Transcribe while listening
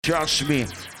Trust me.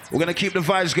 We're going to keep the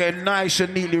vibes getting nice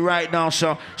and neatly right now,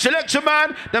 so. Selector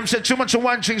man, them said too much of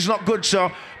one thing's not good,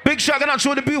 so. Big shout out to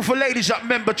all the beautiful ladies that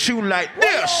remember tune like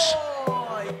this.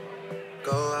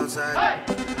 Go outside.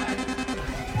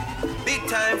 Big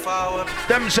time forward.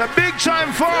 Them said big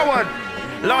time forward.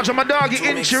 Large on my doggy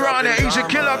in Chirana, he's a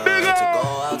killer. Bigger.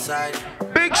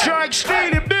 Big strike,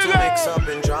 steely, bigger.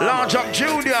 Large up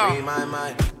Junior.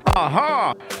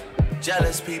 Aha.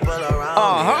 Jealous people around me,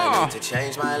 I need to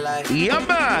change my life. Yeah,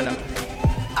 man.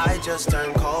 I just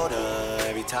turn colder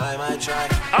every time I try.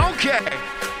 Okay.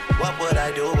 What would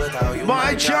I do without you?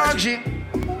 My charging.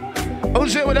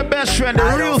 Who's it with the best friend, the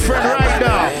real friend right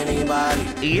now?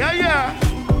 Anybody. Yeah.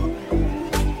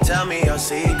 Tell me your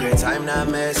secrets, I'm not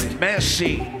messy.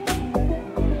 Messy.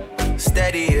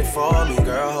 Steady it for me,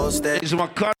 girl, hold steady. This is my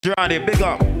cut around here, big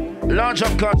up. Large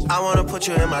up cut. I wanna put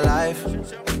you in my life.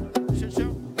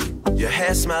 Your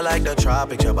hair smell like the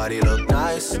tropics, your body look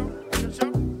nice.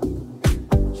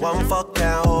 One fuck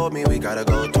can't hold me, we gotta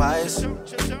go twice.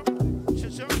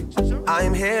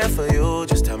 I'm here for you,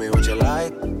 just tell me what you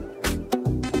like.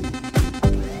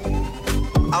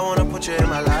 I wanna put you in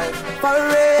my life.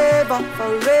 Forever,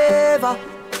 forever.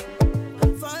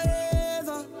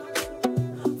 Forever,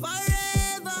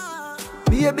 forever.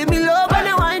 Baby, me love and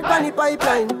the wine pan the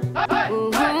pipeline.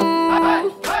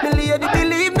 Me lady,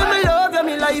 believe me, me love you,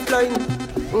 me lifeline.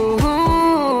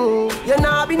 You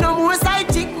nah be no more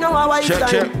side chick, no a wife line.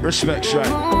 Check, respect,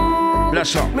 right.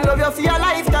 Bless up. Me love you for your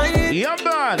lifetime. Yeah,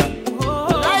 man.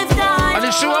 Lifetime. And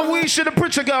it's when we see the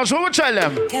pretty girls, what we tell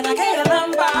them? Can I get your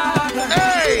number?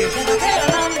 Hey! Can I get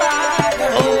your number?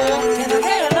 Can I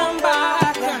get your number?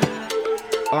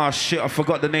 Oh shit, I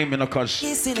forgot the name, you know, cuz.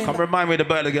 Come remind me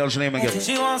about the girl's name again.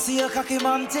 She wants to see a cocky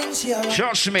mountain, she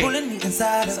trust me. Pulling me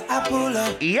inside as I pull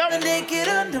up. Yep. And naked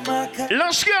under my cut.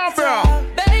 Let's go, bro.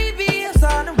 Baby, I'm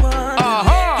starting to wonder.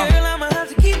 Girl, I'ma have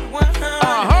to keep it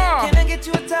 100. Can I get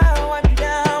you a towel, wipe you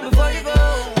down before you go?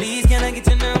 Please, can I get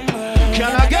your number?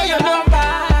 Can I get your number?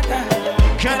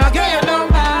 Can I get your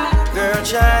number? Girl,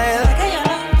 child.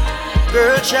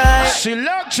 Girl, child.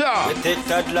 Selector. You take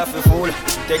that laugh a fool.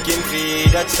 Take him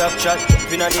feed that stop chat.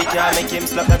 Pinna the car, make him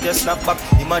slap that just snap back.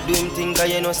 He ma do him thing, cause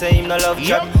you know say him no love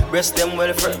chat. Rest them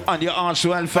well friend. And your arms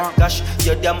well fat. Gosh,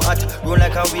 you're damn hot. Run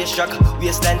like a waist track.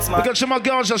 Waistline smart. Because some of my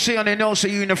girls are saying they know, so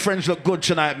you and your friends look good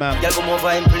tonight, man. Y'all come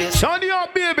over in place. Turn you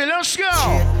up, baby, let's go.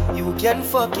 You can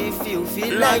fuck if you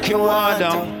feel like you want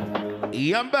to.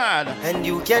 Yeah, bad. And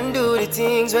you can do the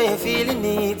things when you feel you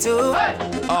need to.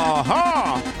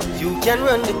 You can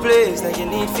run the place like you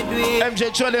need to do it.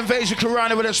 MJ told Invasion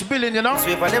Karana with a spilling, you know.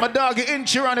 My dog in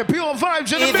Tirana, pure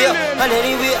vibes in the building. And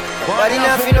anyway, body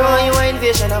nothing know you are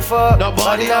invasion of fuck.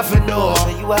 Nobody nothing know. So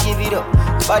you are give it up.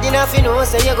 Body nothing know,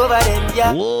 say you go by them,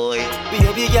 yeah. Boy.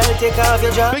 Baby girl, take off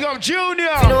your job. Big up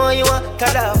Junior. You know you want,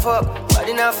 cut off fuck.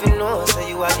 Body nothing know, say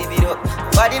you are give it up.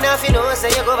 Body nothing know, say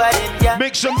you go by them, yeah.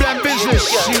 Make some damn business.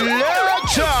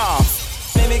 Selector.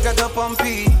 Make a jump on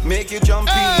P, make you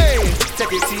jumpy. Hey.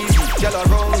 Take it easy, y'all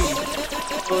around me.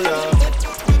 Oh yeah.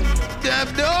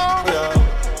 Damn dog.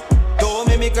 Yeah. Don't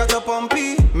make a jump on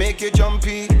P, make you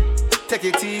jumpy. Take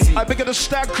it easy. I pick up the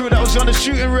Star Crew that was on the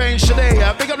shooting range today.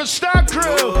 I pick up the Star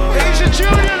Crew. Asian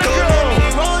Junior to go.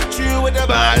 Run through with the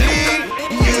body.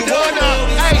 You don't know.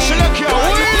 Hey, Selector,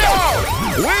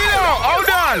 wait out. Hold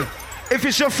on. If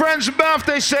it's your friend's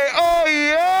birthday, say, oh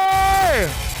yeah.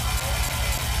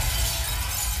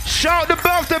 Shout the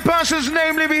birthday person's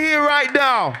name, leave it here right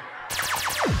now.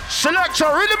 Selector,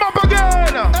 read him up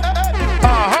again.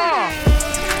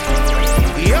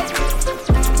 Yep.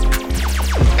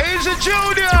 He's a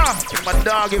junior. My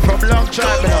doggy from long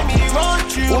time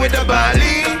now. With the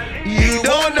body, you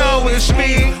don't know it's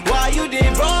me. Why you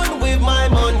did run with my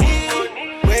money?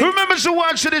 Who remembers the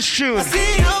words to this tune?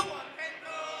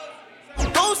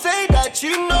 Don't say that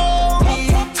you know me.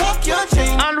 Tuck your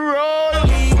chain and roll.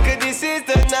 This is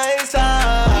the nice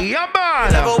time. Yeah,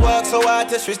 man. Never worked so hard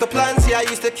to switch the plans. Yeah, I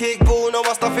used to kick ball, now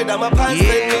I stuff it down my pants.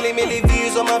 Yeah. Milli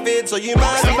views on my vid, so you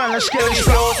mad. Let's get these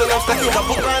flows and I'm stacking up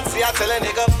a fancy. I tell a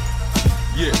nigga.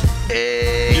 Yeah.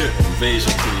 Hey. Yeah.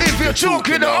 Invasion crew. If you're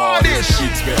talking the artist,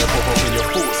 sheets better pop up in your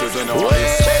forces and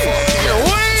artists.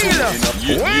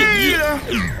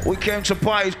 We came to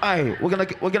parties. Aye, we're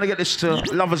gonna get this to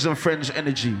lovers and friends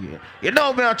energy. You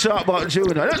know me, I talk about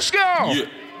Junior. Let's go. Yeah.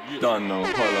 Done no,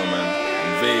 hello man.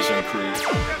 Invasion crew.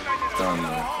 Done no,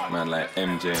 man like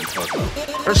MJ and Toddler.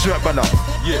 Let's rap brother.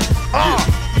 Yeah.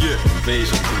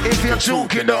 Invasion crew. If you're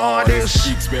talking the artist,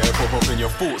 cheeks better pop up in your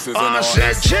forces and artists.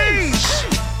 I said cheese.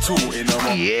 Two in a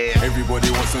month. Yeah.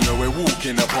 Everybody wants to know we're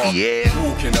walking the party. Yeah.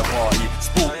 Walking the party.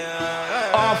 Spook.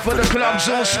 Off for the clubs,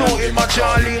 all snorting my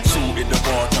Charlie. Suit in the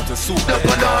bar, trying to suit The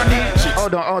banana.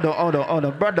 Hold on,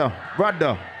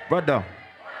 brother.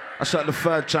 That's at the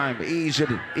third time.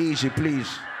 Easy, please.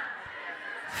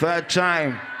 Third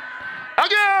time.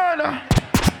 Again.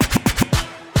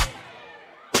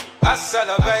 Hasta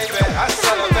la baby.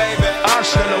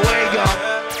 Hasta luego.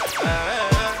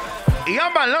 Yeah,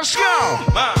 man, let's go.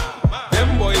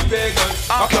 Them boy pagan.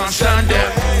 I can't stand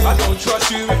them. I don't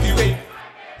trust you if you ain't.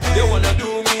 They wanna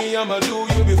do me, I'ma do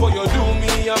you before you do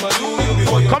me. I'ma do you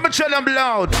before you. Come and tell them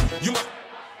loud. You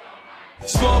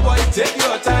small boy, take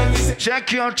your time.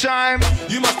 Check your time.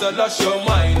 You must have lost your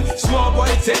mind. Small boy,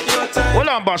 take your time. Hold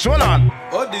on, boss, hold on.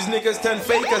 All these niggas turn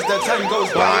fake as the time goes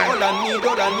by. Bye. All I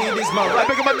need is my I right.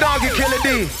 pick up my dog, you kill it,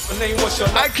 D. My name was your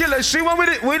I kill it. See,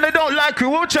 when they don't like you,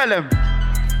 we'll tell them.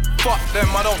 Fuck them,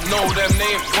 I don't know them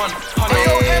name.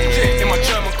 100 MJ in my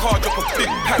German car, drop a big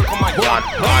pack on my gun.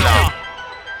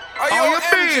 How you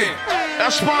been?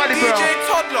 That's party, bro. DJ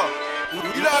Toddler,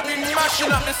 you know I've been mashing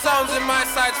up the sounds in my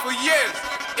sides for years.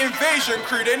 Invasion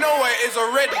crew, they know where it is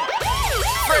already.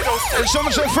 Fredo's And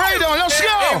someone say Fredo, let's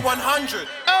go. 100.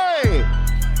 Hey.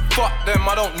 Fuck them,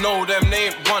 I don't know them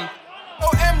name.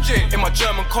 MJ in my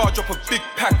German car, drop a big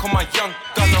pack on my young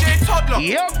gunner. DJ Toddler,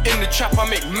 Yep. in the trap I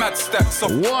make mad stacks of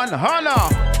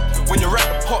 100. When you're at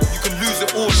the pop, you can lose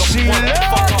it all off See one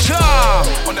fuck later. up.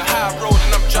 On the high road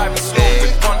and I'm driving slow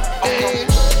with one up.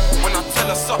 When I tell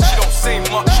her suck, she don't say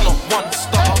much, not one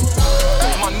star.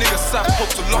 My niggas sap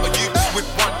poked a lot of youths with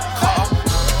one cutter.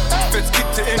 Feds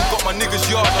kicked it in, got my niggas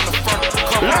yard on the front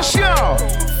cover. Let's go.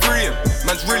 Free him,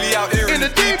 man's really out here In the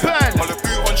deep end. On the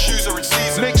boot on shoes or it's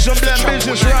season. Make some damn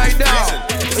business right now.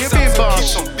 You been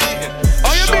boss.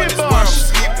 Oh, you been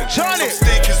boss. Charlie.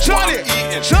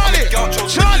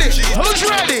 Who's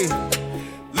ready?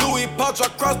 Louis pouch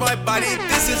across my body.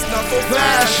 This is not for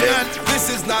Fashion. This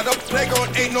is not a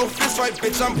playground. Ain't no fist fight,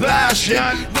 bitch. I'm Fashion.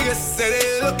 Niggas say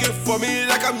they looking for me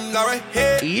like I'm not right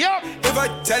here. Yep. If I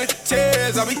tell it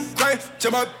tears, I'll be crying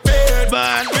to my bed.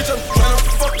 Man. Bitch, I'm trying to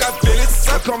fuck. I feel it.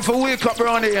 I come for wake up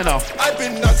around here, you know. I've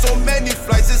been on so many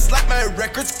flights. It's like my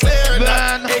record's clear.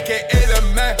 Man. AKA the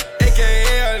man.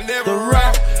 AKA I never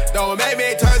rap. Don't make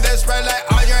me turn this red light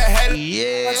on your head.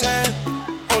 Yeah.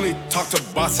 Only talk to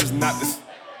bosses, not this.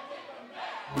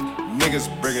 Niggas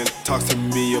bringing talk to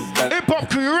me about Hip hop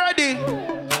crew ready?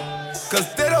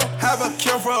 cause they don't have a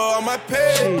cure for all my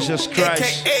pain. Jesus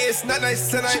Christ. AKA it's not nice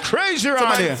tonight. It's crazy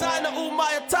around here.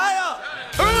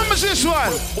 Who remembers this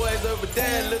one? Boys over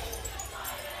there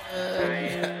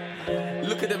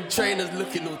look at them trainers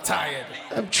looking all tired.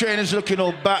 Them trainers looking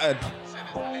all battered.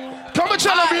 Come and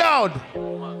tell them loud.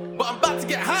 But I'm about to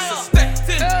get higher.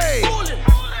 Hey.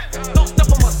 Don't step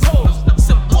on my toes.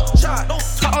 Watch out, don't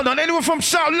touch. Hold on, anyone from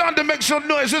South London make some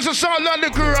noise. There's a South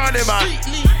London crew around here, man.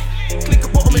 Click a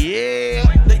bottom. Yeah.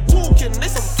 They talking, they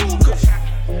some talkers.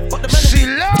 But the men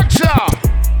Selector.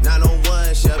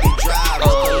 901 Shelby Drive.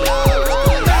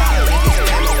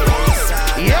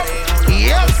 Yep.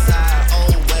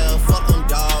 Oh well, fuck them,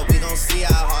 dog. We gon' see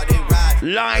how hard they ride.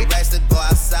 Light. The rest to go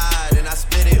outside and I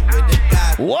split it with the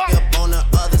guy. What? Up on the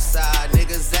other side,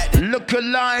 niggas acting. Look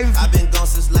alive. I've been gone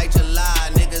since like July.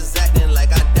 Niggas acting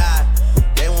like I died.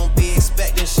 They won't be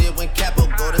expecting shit when Capo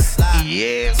go to slide.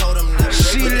 Yeah. Told them never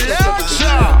Selector.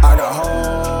 I got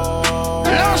home.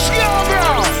 Let's go,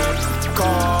 bro.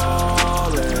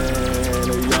 Calling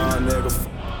a young nigga.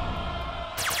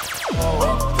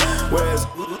 Where's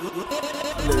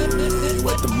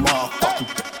with the motherfucking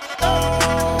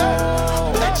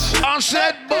I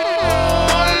said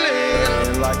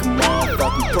ballin'. like a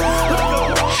motherfucking pro.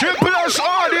 Triple S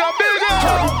audio, bigger.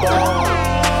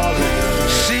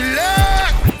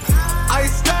 Select.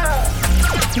 Ice style,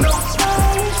 no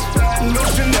smoke, no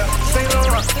Chanel, Saint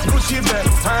Laurent, Gucci bag,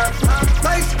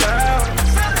 lifestyle,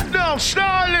 No,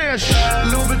 stylish.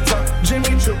 Louis Vuitton,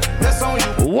 Jimmy Choo, that's on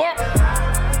you. What?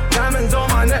 Diamonds on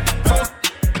my neck,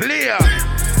 Clear.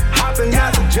 hopping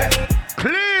out the jet.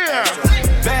 Clear.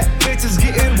 Bad bitches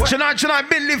getting wet. Tonight,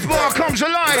 Midleaf Bar comes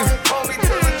alive. Hold me to the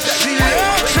jet.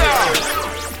 Selector.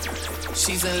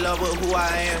 She's in love with who I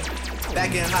am.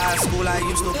 Back in high school, I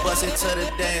used to bust it to the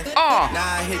dance. Ah. Now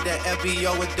I hit the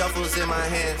FBO with duffels in my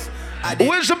hands. I did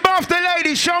Where's the birthday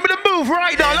lady? Show me the move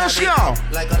right now. Let's go.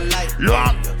 like a light. Look.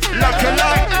 Like a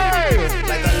light. Hey.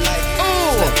 Like a light.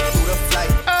 Ooh. Through the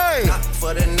flight. Hey. Not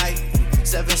for the night.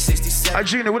 767. Hey,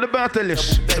 Gina, with the birthday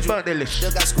list. The birthday list.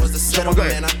 Still got scores to settle, Come on,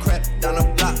 go man. I crept down the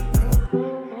block.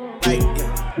 Right,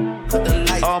 yeah. Put the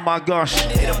light. Oh my gosh.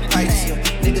 Pay the price, yeah.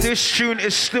 Niggas This tune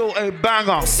is still a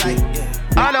banger. sight, yeah.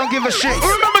 I don't give a shit. Who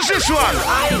remembers this one?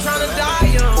 I ain't tryna die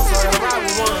young, so I ride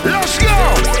with one. Let's go.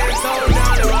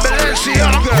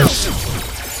 Balenciagas.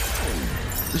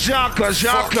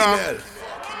 Jaka.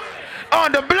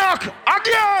 On the block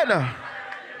again.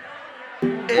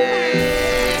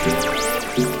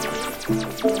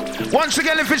 Once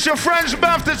again, if it's your friend's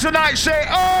birthday tonight, say,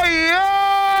 oh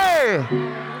yeah.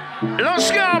 Let's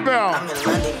go, bro.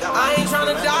 I ain't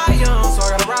tryna die young, so I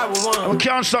gotta ride with one. We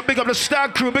can't stop. Big up the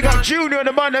Stag crew. Big up Junior and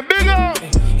the man. Big up.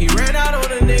 He ran out on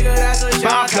a nigga, that's a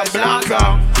shot.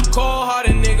 Blanca.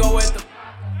 Cold-hearted nigga with the...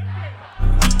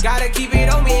 Gotta keep it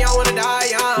on me, I wanna die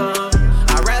young.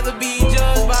 I'd rather be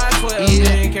judged by 12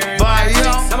 than carrying by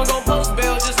young. I'ma go post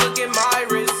bail, just look at my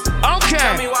wrist. Okay.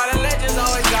 Tell me why the legends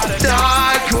always gotta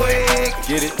die quick.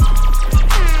 Get it?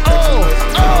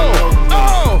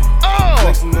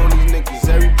 Flexing on these niggas,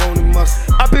 every bone and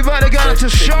muscle. Happy birthday, girl, to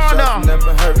Shauna.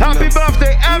 Happy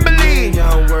birthday, Emily.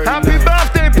 Happy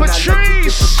birthday,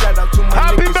 Patrice.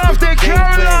 Happy birthday,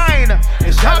 Caroline.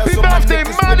 Happy birthday,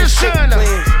 Madison.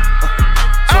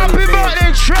 Happy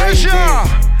birthday, Treasure.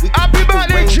 Happy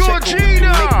birthday,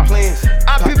 Georgina.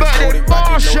 Happy birthday,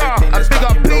 Marsha. And big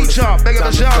up Peter. Big up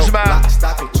yourselves, man.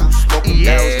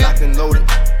 Yeah.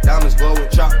 Diamonds glowing,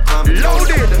 chop,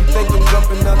 loaded. Think I'm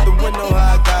jumping out the window,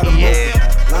 how I got them. Yeah.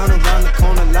 Line around the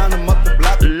corner, line them up the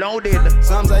block. Loaded.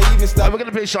 Sometimes I even stop. We're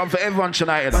gonna play something for everyone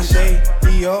tonight. My shade,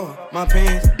 Dior, my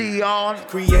pants, Dion.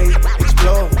 Create,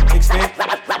 explore, expand.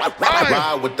 I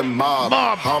ride with the mob.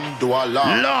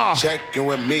 Hamdulillah. Check in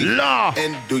with me.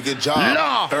 And do your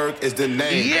job. Berg is the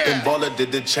name. And Baller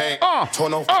did the chain.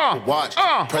 Torn off the watch.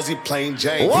 Prezi plain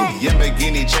Jane.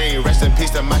 Yamagini chain. Rest in peace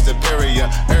to my superior.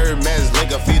 Hermes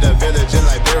link a feed a village in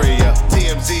Liberia.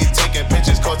 TMZ taking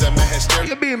pictures cause I'm a hysteria.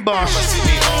 You're being boss.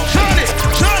 Shut it.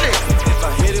 If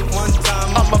I hit it one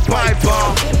time, I'm a piper.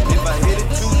 If I hit it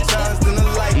 2 times, then I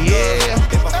like yeah.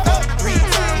 If I fuck 3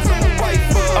 times, I'm a white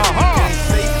bug. It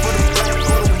ain't safe for the black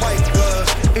or the white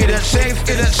bug. It ain't safe.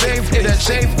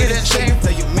 It ain't safe.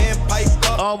 Tell your man pipe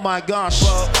up. Oh my gosh.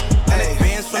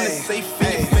 Advance from the safe in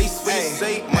your face when you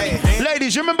say,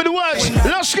 ladies, remember the words.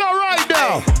 Let's go right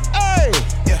now. Hey.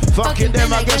 Fucking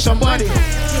them, I get some money.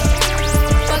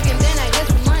 Fuck him, then I get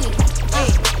some money. Hey.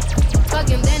 Fuck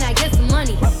him, then I get some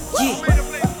money. Yeah.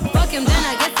 Fuck him, then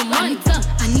I get some money.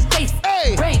 I need pace.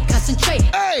 Hey. Brain, concentrate.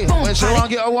 Hey. When so long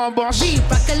get a one boss. Be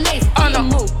rock a lace. Anna.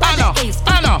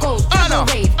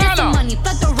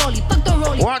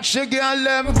 Watch again,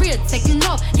 them. Real taking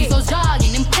off. These hoes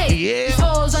jogging in place. Yeah. These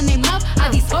hoes on their mouth.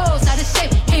 Are these hoes out of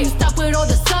shape? Can you stop with all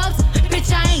the subs?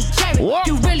 Bitch, I ain't cherry. What?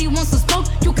 You really want some smoke?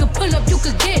 You can pull up, you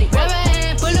can get it. Grab a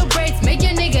hand, pull up brakes, make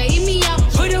your nigga eat me out.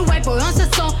 Put a white boy on the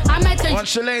song. I might turn.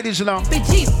 Watch the ladies now. Big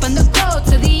G from the go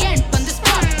to the end, from the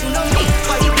start. You know me,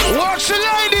 Cardi B. Watch the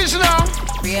ladies now.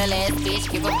 Real ass bitch,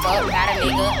 give a fuck about a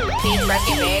nigga. Big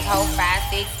Birkin bag, hold 5,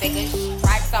 6 figures.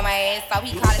 Stripes on my ass, so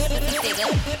he call it pussy nigga.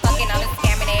 Fucking on a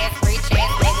scamming ass, rich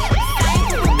ass nigga.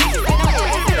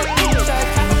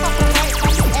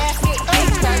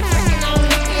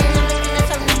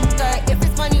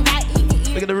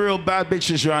 Look at the real bad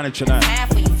bitches around it tonight.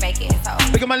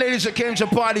 Look at my ladies that came to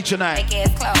party tonight. Fake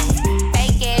ass clothes,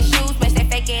 fake ass shoes, match that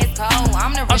fake ass coat.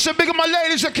 I'm the I said, big up my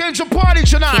ladies that came to party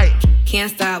tonight. Can't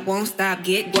stop, won't stop,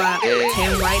 get guap.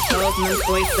 10 white toes, no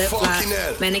boy flip flop.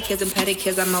 Manicures and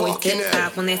pedicures, I'm always tip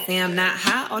top. When they say I'm not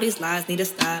hot, all these lies need to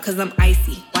stop. Cause I'm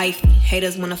icy, wifey.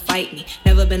 Haters wanna fight me.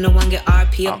 Never been the one get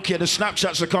RP. Okay, the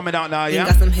Snapchats are coming out now, yeah?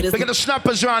 Got some hitters. Look at the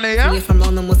snappers around here, yeah? From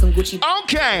London with some Gucci.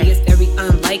 Okay. It's very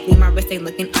unlikely, my wrist ain't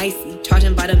looking icy.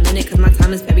 Charging by the minute cause my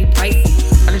time is very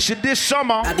pricey. And it's this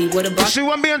summer. I be with a boss. You see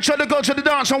when me and tried to go to the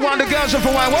dance and one of the girls up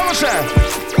for wine. What was that?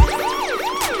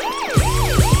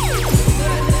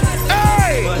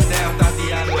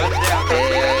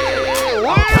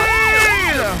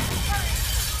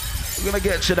 We're gonna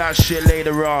get to that shit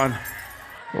later on.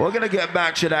 We're gonna get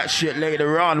back to that shit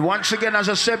later on. Once again, as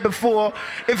I said before,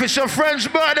 if it's your friend's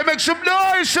birthday, make some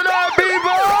noise tonight,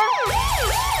 people!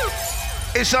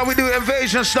 It's how we do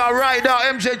Invasion Style right now.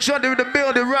 MJ Chundy in the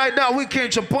building right now. We came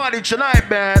to party tonight,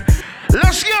 man.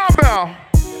 Let's go, bro!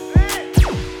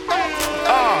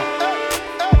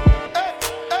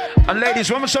 And ladies,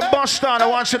 when it's a bus down, I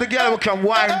want you to get it. We can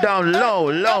wind down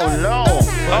low.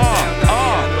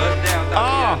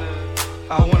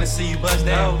 I wanna see you bust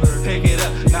down, pick it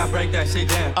up, now break that shit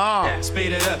down.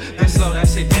 Speed it up, then slow that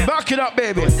shit down. Back it up,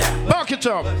 baby. Back it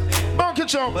up.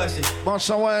 Bust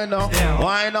some wine up.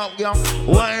 Wine up, yo.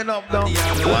 Wine up, down.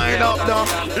 Wine up, down.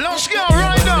 Let's go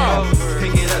right now.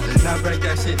 Pick it up, now break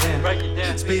that shit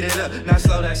down. Speed it up, now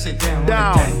slow that shit down.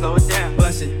 Slow it down.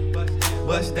 Bust it.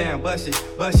 Bust down, bust it.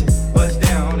 Bust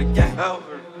down on the gang.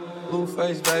 Blue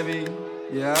face, baby.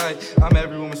 Yeah, I'm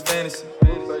every woman's fantasy.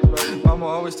 Mama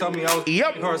always tell me I was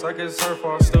cars, I guess her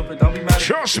fault, stupid. Don't be mad at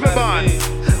Trust me, man.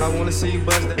 I wanna see you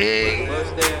buzz that.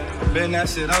 Buzz that. Bend that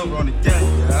shit over on the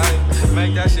gang. Yeah,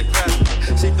 make that shit clap.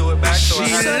 She threw it back, so I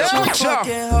had such a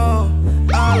fucking hoe.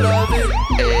 I love it.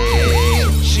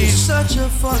 She's such a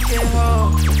fucking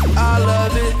hoe. I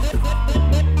love it.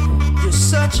 You're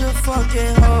such a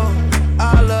fucking hoe.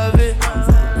 I love it.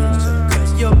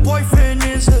 Your boyfriend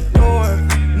is a dork.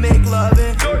 Make love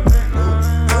it.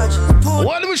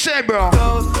 What do we say, bro?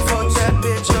 Fuck that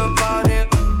bitch about it.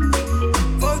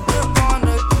 Fuck the on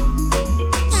the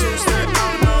sister.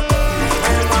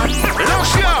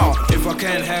 Let's go. If I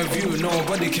can't have you,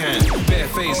 nobody can. Bare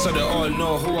face so they all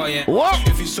know who I am. What?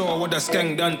 If you saw what that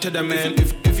skank done to the man.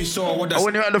 If you saw what that.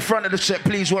 When you're at the front of the set,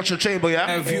 please watch the table, yeah?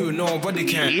 Have you, nobody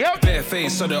can. Yep. Bare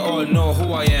face so they all know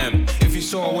who I am. If you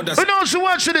saw what that. Who knows who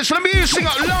watching this? Let me hear you sing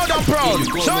out loud and proud. You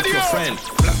go look your friend.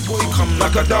 Black boy come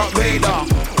like a Darth Vader.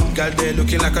 Girl, they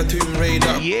looking like a Tomb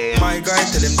Raider. Yeah. My guy,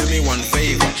 tell him do me one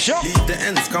favor. Sure. Leave the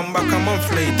ends, come back a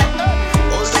month later.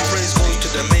 All the praise goes to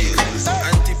the maker.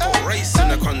 Anti-pop rice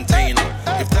in a container.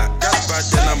 If that guy's bad,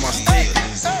 then I must take it.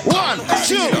 1,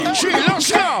 2, 3, let's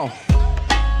go.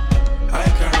 I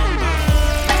can remember.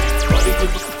 Body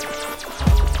good.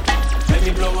 Let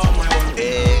me blow out my one.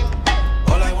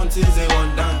 All I want is a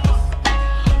one dance.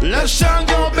 Let's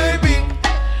tango, baby.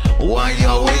 Why you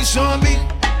always on me?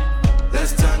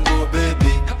 Let's tango,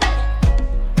 baby.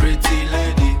 Pretty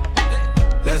lady.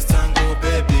 Let's tango,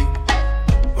 baby.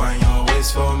 Why you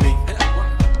always for me?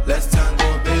 Let's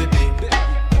tango, baby.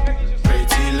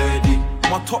 Pretty lady.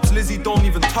 My tops Lizzie don't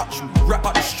even touch me. Rap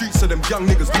out the streets so them young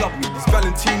niggas love me. These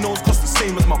Valentinos cost the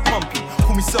same as my pumpkin.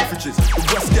 Call me Selfridges, the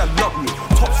West girl love me.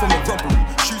 Tops from a robbery,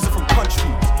 shoes are from country.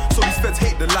 So these feds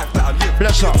hate the life that I live.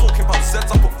 Bless up. Talking about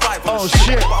sets, I put 5 on Oh the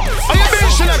shit. Are you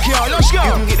being select here? Let's go.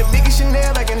 You can get the biggest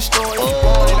Chanel back in the store.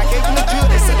 And I gave them the drill,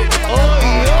 they said it.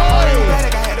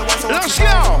 Let's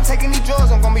go. Taking these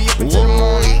drugs, I'm gonna be up until the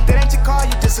morning. That ain't your car,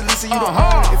 you just a Lisa, you don't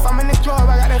own it. If I'm in this club,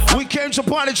 I got that. We came to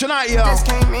party tonight, yo. Just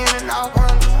came in and out.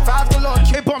 5 galore.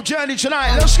 Hip hop journey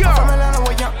tonight. Let's go. From Atlanta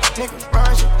where young niggas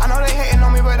run shit. I know they hating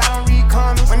on me, but I don't read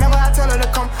comments. Whenever I tell her to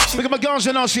come, she look at my girls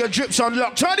and I'll see her drips on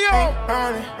lock. Turn it on.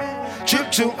 Drip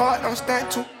too hard, don't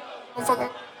stand too. Don't fuck 'em.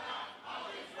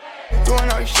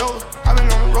 Doing all these shows, I've been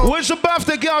on the road. Where's the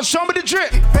birthday girl? Show me the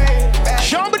drip.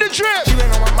 Show me the drip. She been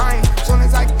on my mind. Soon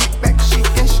as I get back, she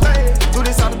can straight. Do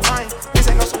this all the time. This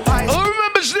ain't no surprise. Who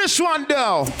remembers this one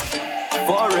though?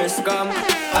 Forrest Gump.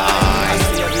 I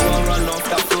see everyone run off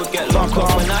that food, get locked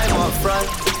off when I'm up front.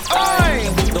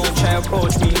 Don't try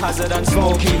approach me, hazard and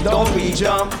smoky, don't be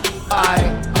dumb.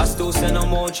 I still send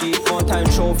emoji, one time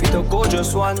trophy to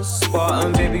gorgeous ones.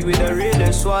 Spartan baby with the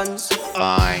realest ones.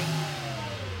 I'm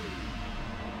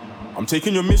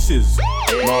taking your missus.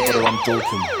 Nah, brother, I'm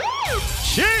joking.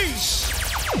 Jeez.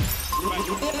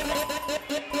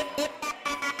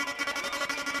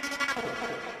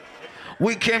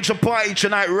 We came to party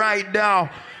tonight right now.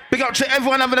 Big up to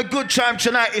everyone having a good time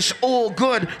tonight. It's all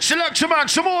good. Select some man,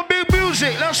 some more big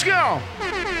music. Let's go.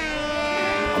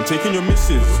 I'm taking your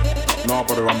missus. Nah,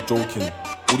 brother, I'm joking.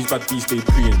 All these bad beats, they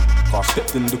preying. I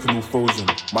stepped in looking all frozen.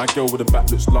 My girl with the back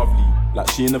looks lovely. Like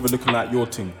she ain't never looking like your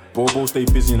thing. Bobo stay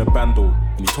busy in a bando.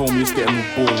 And he told me it's getting all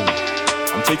boring.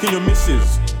 I'm taking your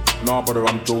missus. Nah, brother,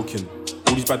 I'm joking.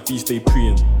 All these bad beats, they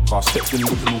preying. I stepped in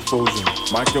looking all frozen.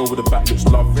 My girl with the back looks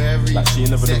lovely. Like she ain't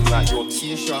never looking like your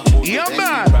thing. Yeah,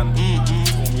 man.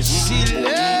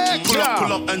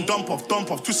 Pull up and dump off,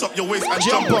 twist up your waist and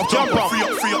jump off. Free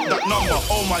up that number.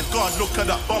 Oh my God, look at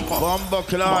that bumper.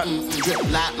 Drip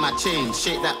like my chain,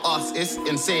 shake that ass, it's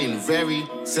insane, very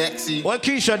sexy. What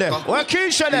Keisha there? What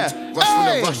Keisha there? Rush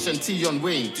with a Russian tea on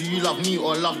Wayne. Do you love me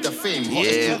or love the fame?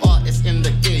 Yeah. Artists in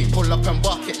the game. Pull up and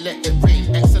bark it, let it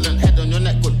rain. Excellent head on your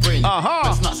neck, good brain.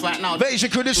 That's nuts right now. Beijing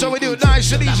crew, this how we do it.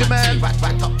 Nice and easy, man.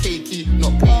 Back up, cakey,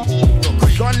 not payey, not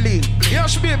creepy. Gun lean.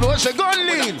 Yes, baby, what's a gun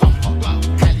lean?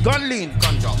 Gun lean.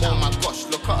 Oh my gosh,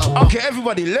 look at her. Okay,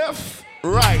 everybody, left,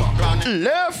 right,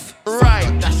 left,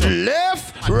 right,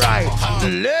 left, right,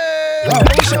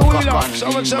 left. So we love.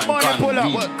 Someone said money pull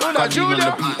up. Hold on, Junior.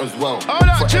 Hold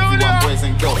on, Junior.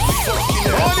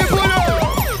 Money pull up.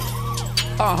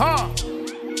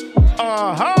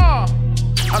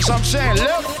 As I'm saying,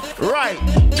 left, right,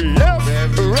 left,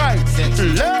 right,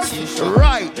 left,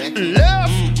 right,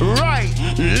 left, right,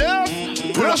 left.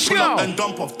 Let's go. And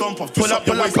dump off. Twist up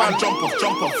your waist and jump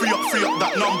off. Free up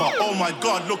that number. Oh my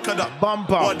God, look at that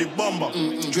bumper. Body bumper.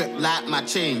 Drip like my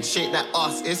chain, shake that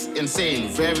ass, it's insane,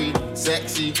 very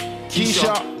sexy.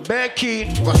 Keisha, Becky.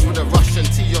 Rush with a Russian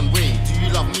tea on Wayne. Do you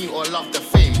love me or love the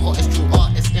fame? Hottest true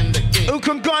artist in the game. Who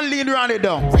can gun lean round it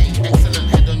though? Excellent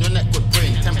head on your neck would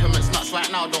bring. Temperament's nuts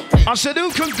right now, don't play. I said, who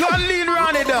can gun lean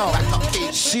round it though?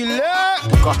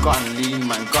 Select. Gun lean,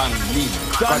 man, gun lean.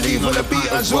 Gun lean for the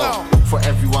beat as well. For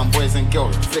everyone, boys and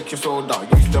girls, flick your shoulder,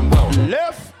 use them well.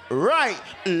 Left, right,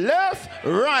 left,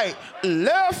 right,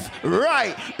 left,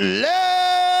 right,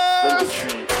 left.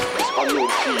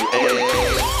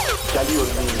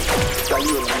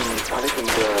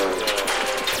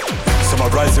 Some are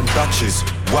rising batches,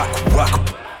 whack,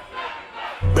 whack.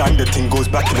 Bang, the thing goes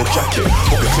back in the jacket.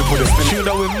 You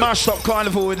know, we mashed up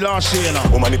Carnival with last year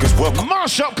now. All my niggas work.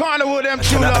 Mash up Carnival with them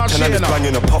two last year now.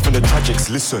 Banging a puff in the tragics.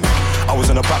 Listen, I was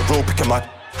on the back row picking my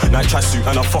night tracksuit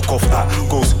and I fuck off that.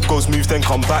 Goes moves then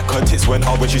come back. Her tits went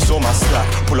out when she saw my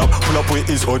slack. Pull up where it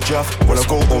is or Jeff. When I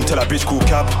go home, tell that bitch call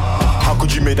cab. How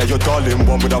could you make that your darling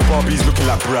one with our Barbies looking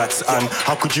like brats? And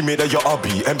how could you make that your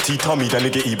hubby? Empty tummy, then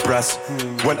nigga eat brass.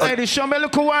 Ladies, show me a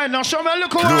little wine now. Show me a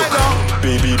little wine now.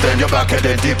 Baby, bend your back and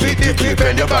then dig it.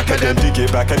 Bend your back and then dig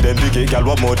it back and then dig it. Gal,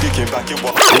 what more digging back in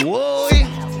what? Whoa.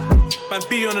 Man,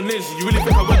 be on the knees. You really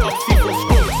think I went up to for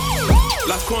school?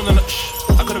 Last corner,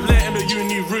 I could have let in the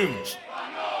uni room.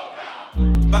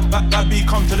 Back B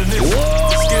come to the knees.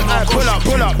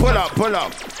 Pull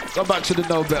up. Go back to the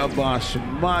no better boss.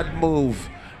 Mad move.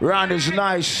 Round is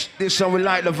nice. This one we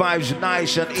like the vibes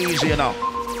nice and easy, you know.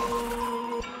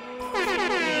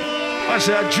 I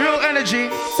said drill energy.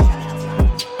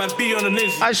 Man, be on the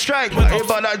knees. I strike. I hear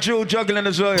about that drill juggling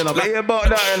as well, you know. I hear about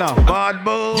that, you know. Bad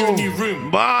move. Uni room.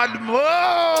 Bad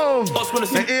move.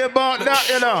 I hear about that,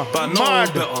 you know. But no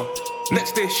better.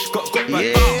 Next dish got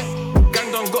back.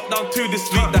 Gang done got down to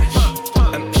this week dash.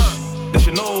 And they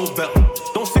should know better.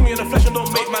 Don't see me in the flesh and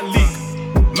don't make man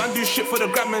leak. Man do shit for the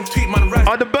gram and tweet man right.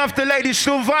 Are the birthday ladies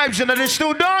still vibes and are they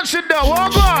still dancing though?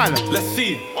 What on? Let's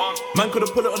see. Man could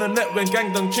have put it on the net when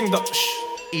gang done chinged up.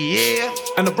 Yeah.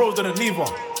 And the bros didn't leave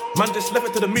one. Man just left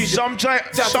it to the media.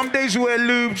 Some days we wear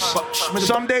lubes,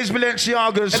 some days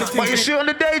Balenciagas. But you see on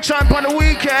the daytime, on the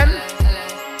weekend.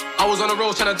 I was on the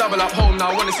road trying to double up home,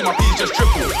 now I wanna see my P's just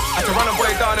triple. I had to run a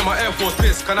boy down in my Air Force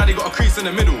piss, cause now they got a crease in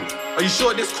the middle. Are you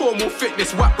sure this core will fit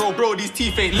this whack bro, these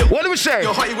teeth ain't little. What do we say?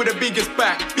 You're hotty with the biggest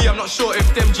back. B, I'm not sure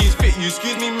if them jeans fit you.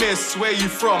 Excuse me, miss, where you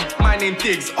from? My name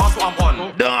Diggs, ask what I'm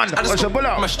on. Done. I just took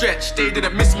my stretch, they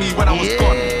didn't miss me when I was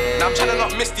gone. Now I'm trying to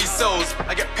not miss these cells.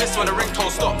 I get pissed when the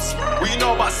ringtone stops. What you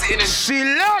know about sitting in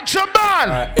Selection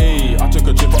man? Hey, I took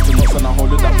a trip up to Knots and I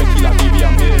hold it that Becky like baby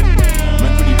I'm here.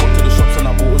 Mentally got to the shops and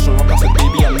I bought a show up, I said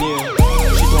baby I'm near.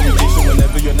 She told me Jason,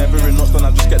 whenever you're never in Knots then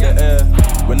I just get the air.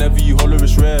 Whenever you holler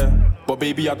it's rare, but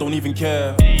baby I don't even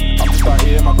care. I'm just out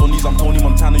here, my Donnies, I'm Tony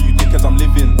Montana, you dickheads I'm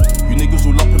living. You niggas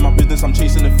all up in my business, I'm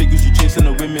chasing the figures, you chasing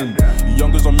the women. You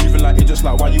youngers are moving like idiots,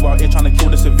 like why you out here trying to kill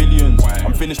the civilians?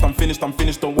 I'm finished,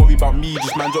 don't worry about me,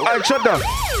 just mind your... Hey, shut up.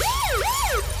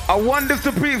 I wonder if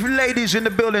the beautiful ladies in the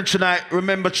building tonight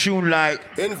remember tune like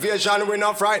Invasion, we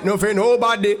not frightened for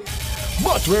nobody,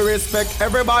 but we respect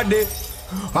everybody.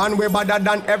 And we better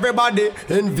than everybody.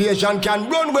 Invasion can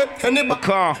run with anybody.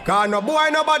 Cause no boy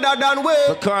no better than we.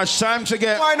 Because it's time to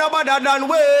get boy no better than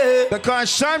we. Because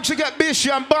it's time to get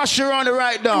Bishy and Basher on the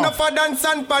right now. Enough for dance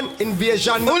and pan.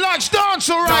 Invasion. Who likes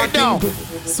dancing right now? Do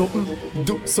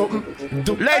something.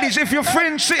 Ladies, if your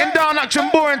friend's sitting down acting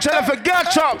boring, tell her to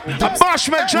get up. A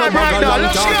bashment time right now.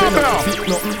 Let's go,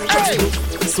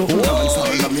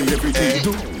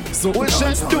 bro. So we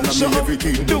said do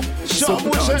something, do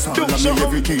something.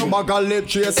 Bag of lip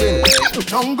chasing.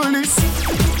 Jungle is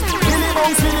Billy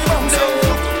Bounce.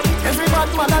 Every bad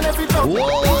man and every dog. I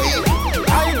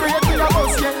agree with the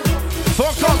boss, yeah.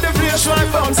 Fuck up the place right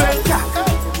bounce.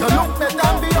 You look better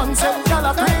than Beyonce. Y'all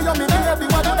are free, you me baby,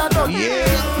 what do that done?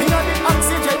 Yeah. Me got the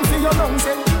oxygen for your lungs,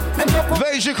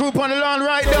 Veja group on the lawn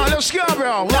right now. Let's go,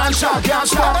 bro. One shot, can't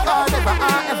stop.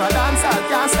 Ever dance,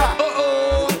 can't stop.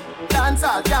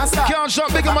 Can't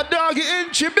stop, bigger my dog,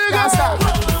 Inchy, bigger.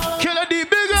 Killer D,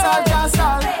 bigger.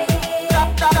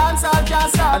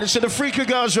 And it's the freaky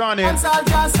girls round here.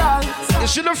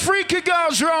 It's the freaky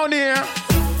girls round here.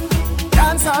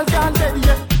 Dance all can't ready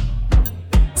yet.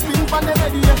 Spin from the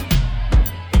ready yet.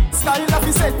 Style of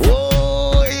his set.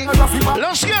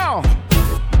 Let's go.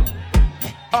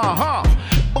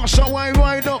 Bust a wine,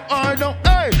 wind up,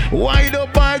 hey. Wind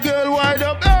up, my girl, wind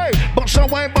up, hey. Bust a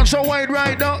wine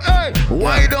right now, hey.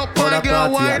 Wind up, my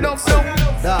girl, wind up,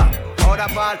 All the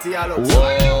party I look.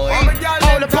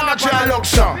 All the party I look,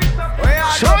 so.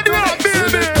 Show them up,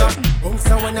 baby.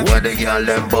 When the girl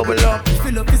them bubble up,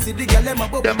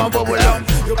 them a bubble up.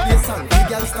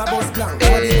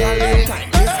 Hey,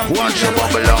 watch your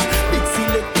bubble up.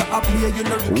 I play you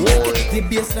no Ricky. The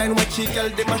baseline what she girl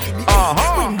them a should be.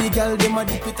 When the girl them a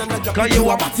dip it and a drop it. You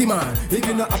a batty man. If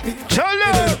you not happy, tell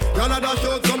them. Y'all a dash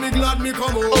out, so me glad me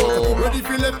come out. Ready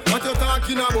Philip, what you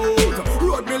talking about?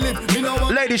 Road me live, me no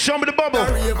want. Ladies, show me the bubble.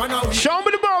 Show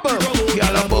me the bubble.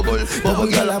 Gyal a bubble, bubble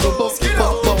gyal a bubble,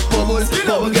 bubble,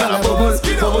 bubble gyal a bubble,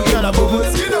 bubble gyal a bubble,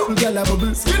 gyal a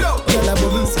bubble, gyal a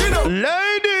bubble.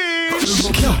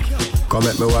 Ladies, come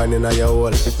at me wine in a your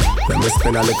hole. Let me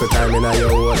spend a little time in a your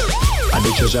hole. And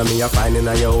the treasure me a find in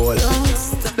a your hole.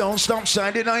 Don't stop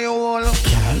shining on your wall.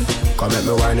 Come at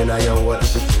me wine in a your hole.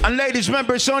 And ladies,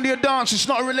 remember, it's only a dance, it's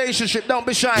not a relationship. Don't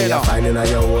be shy now. Find in a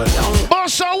your hole.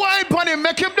 Boss a wine on him,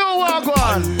 make him do what go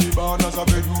on.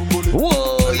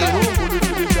 Whoa, yeah.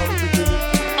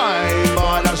 I'm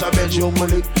born as a bedroom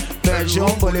bully.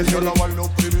 Bedroom bully, feel the one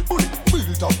up with me.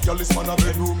 Built up, girl, this man a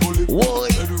bedroom bully. Whoa,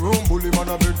 bedroom bully, man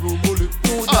a bedroom bully.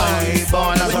 I'm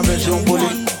born as a bedroom bully.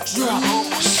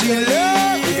 See you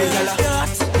later.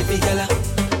 Every gala,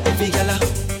 every gala,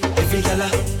 every gala,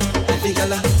 every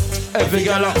gala, every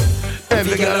gala,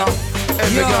 every gala,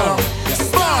 every gala.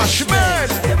 Smash, man.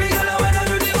 Every gala when I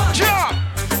do the one. Jump.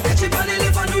 Everybody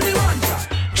live and do the one.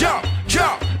 Jump,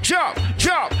 jump, jump,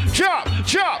 jump, jump,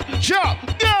 jump, jump.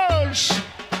 Yes.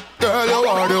 Girl, you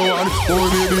are the one, oh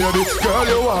me baby. Girl,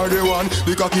 you are the one.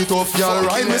 The cocky tough, y'all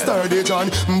ride me sturdy John.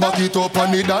 Back it up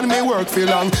on it and me work for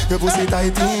long. Your pussy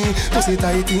tighty, pussy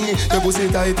tighty, your pussy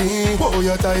tighty. Oh,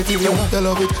 you're tighty, you love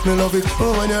it, me love it.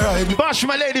 Oh, when you ride. Bash,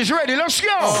 my ladies, ready? Let's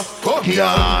go. Come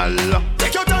y'all.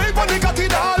 Take your time on the cocky,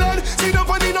 darling. Sit down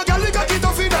on the no girl, the cocky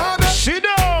tough in her. Sit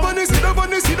down. Bunny, sit down,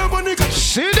 bunny, sit down, bunny.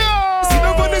 Sit down. Sit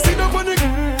down, bunny, sit down, bunny.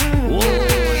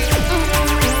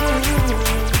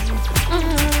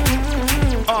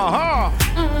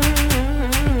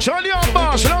 Charlie on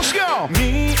boss, let's go.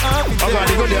 Me, I'm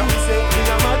go there.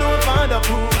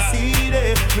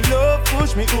 Me love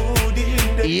push me good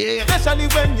in there. Yeah. Especially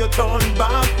when you turn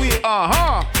back way.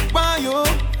 Why you?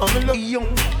 I'm in love you.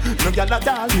 No gyal at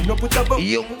all, me no put a bow.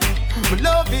 Me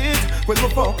love it when we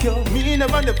fuck you. Me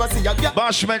never see a gyal.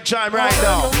 Bashment time right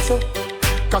now.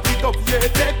 Cock it up, yeah,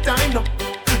 take time now.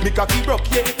 Me cocky broke,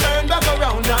 yeah, turn back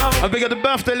around now. I big up the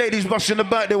birthday ladies busting the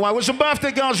birthday wine. What's some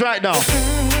birthday girls right now?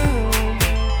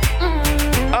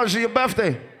 How's your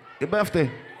birthday? Your birthday?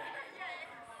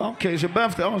 Okay, it's your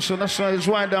birthday. Oh, so that's why it's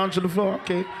wine down to the floor.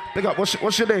 Okay. Big up. What's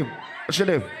your name? What's your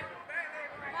name?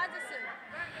 Madison.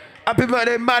 Happy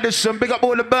birthday, Madison. Big up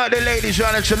all the birthday ladies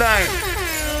running tonight.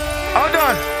 Hold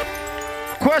on.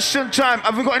 Question time.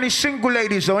 Have we got any single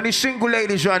ladies or any single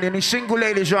ladies running? Any single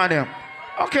ladies running?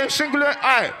 Okay, single. All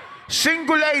right.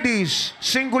 Single ladies,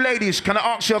 can I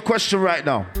ask you a question right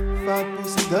now?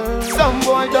 Some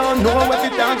boy don't know what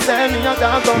it dance and me a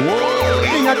dance up.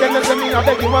 Me a tell you say me a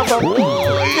beg you up. Me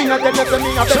a tell you say me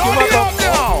a beg you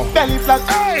up. Belly flat,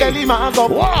 belly mark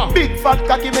up. Big fat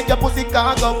cocky make your pussy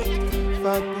cock up.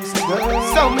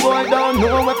 Some boy don't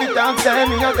know what it dance and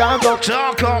me a dance up.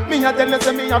 Talk up. Me a tell you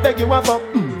say me a beg you up.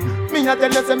 Me a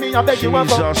tell you say me a beg you up.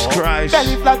 Jesus Christ.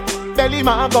 Belly flat, belly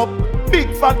mark up. Big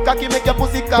fat cocky make your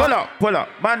pussy cock. Pull up,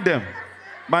 man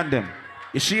them.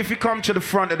 You see, if you come to the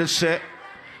front of the set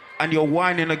and you're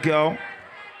whining a girl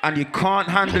and you can't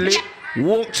handle it,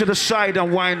 walk to the side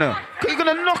and whine her. You're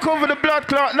gonna knock over the blood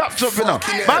clot laptop, you know.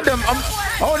 Man them,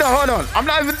 hold on. I'm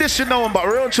not even dissing no one, but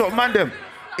real talk, man them.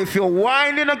 If you're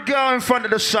whining a girl in front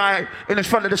of the side, in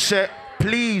front of the set,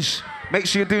 please make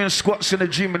sure you're doing squats in the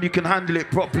gym and you can handle it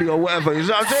properly or whatever. You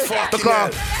know what I'm saying?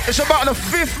 Because it's about the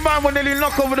fifth man when they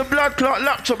knock over the blood clot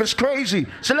laptop. It's crazy.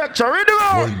 Selector, ready to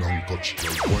go.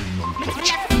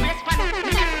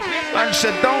 And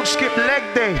said, don't skip leg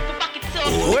day.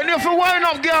 When you're for wind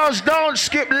up girls, don't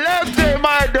skip leg day,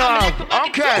 my dog.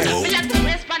 Okay.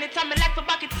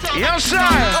 Yes, sir.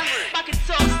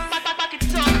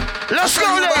 Let's go,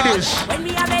 ladies.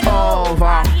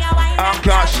 Over. Oh,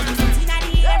 gosh.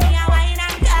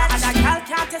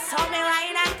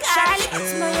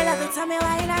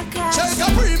 Take a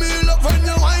premium love when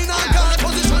you wine and car.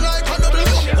 Position like on the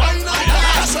block. Wine and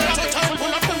car. Certain time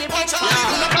pull up. Watch out.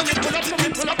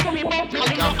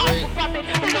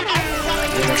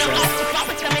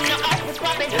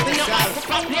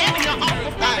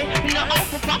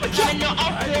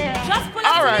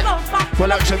 All right.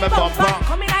 Pull up to my bumper.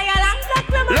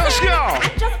 Let's go.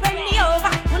 Just bend me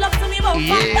over. Pull up to me bumper.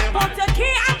 Yeah. Put your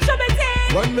key and show me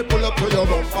thing. When me pull up to your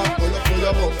bumper,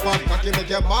 cocky make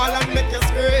you ball and make you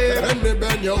scream. When me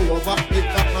bend you over, pick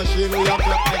that machine with your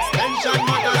black extension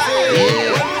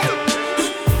magazine.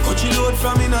 Cut you load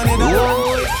from in on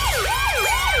it.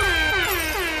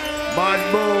 Bad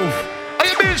move. Are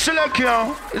you being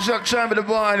selected? It's that time of the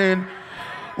morning.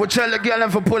 We tell the girl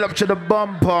to pull up to the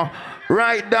bumper.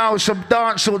 Right now, some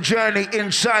dancehall journey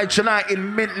inside tonight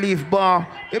in Mint Leaf Bar.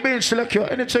 It means select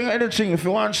your anything. If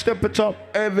you want, step it up,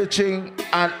 everything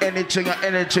and anything. You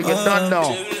don't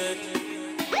know.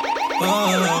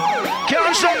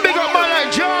 Can't some big up man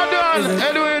like Jordan.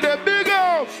 Anyway, the big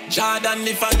up. Jordan,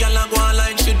 if a girl a go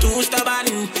online, she too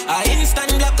stubborn. I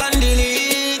instant block and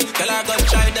delete. Girl, I go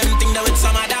try them thing that with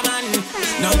some other man.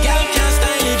 No girl can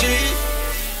style G.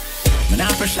 Man, I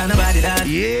pressure nobody that.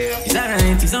 Yeah. It's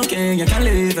alright, it's okay, you can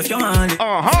live if you want it.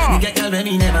 You get girl,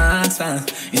 baby, never ask for.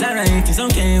 It's alright, it's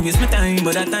okay, waste my time,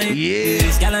 but that time.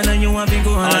 Yes. Girl, I know you want to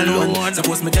go alone.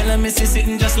 Suppose me tell her, me see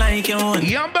sitting just like you want.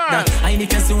 Yeah, man. I need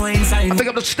to see what inside. I pick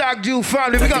up the Stag Dew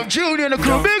family. We got Junior in the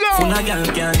crew. Big up. Full of girl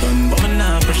can't done, but me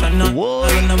nah pressure none. I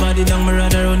run nobody down, me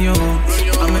rather run you.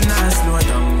 I'm a nice slow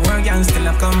down. More girls still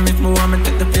a come if me want me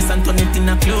take the place and turn it in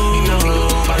a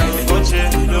club.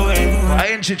 I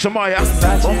ain't shit tomorrow.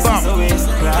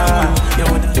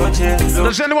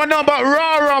 Does anyone know about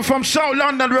Rara from South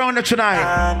London around here tonight?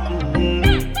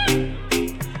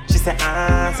 She said,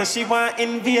 so she want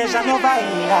invasion of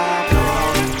Ireland.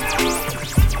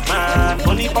 Man,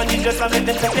 money just a make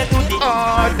them take it to the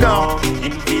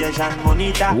invasion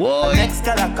money that. Next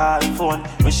girl I call phone.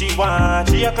 When she want,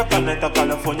 she a connect a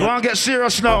call phone. You wanna get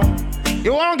serious now?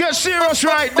 You wanna get serious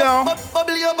right now?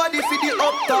 Bubble your body for the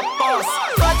up top boss.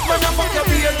 Bad man, I'm fuck your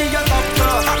baby, you're up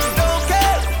top.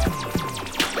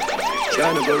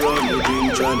 Tryna go round the dream,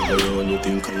 tryna go round the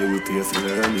thing, can you pay for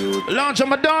learn you? Launch on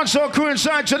my dancehall crew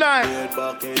inside tonight.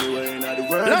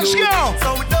 Let's go!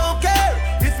 So we don't care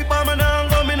if you bomb and I'm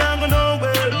going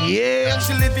nowhere. Yeah.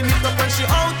 She living it up and she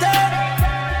out there,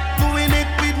 doing it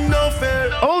with no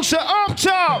fear. Also up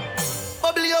top.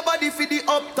 Bubble your body for the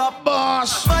up top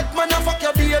boss. Bad man, I fuck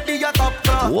your baby, you're top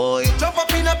class. Jump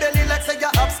up in a belly like say you're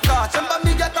upstart. Remember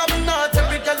me, you're top notch,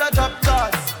 every girl a drop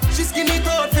class. She skinny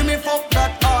tall for me, fuck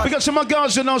that ass. We got some of my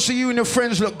girls who know so you and your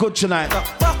friends look good tonight.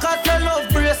 Back at the love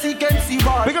brace, you can see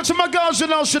bar. We got some of my girls who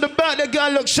know so the back the girl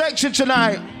look sexy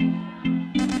tonight. Girl,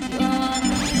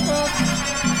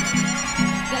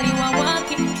 you a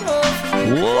walking trophy.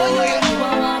 You a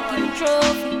walking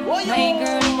trophy. My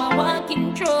girl, you a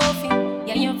walking trophy.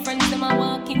 Yeah, your friends, them a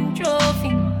walking trophy.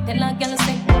 Tell a girl,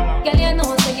 say, girl, you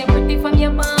know, say you're pretty from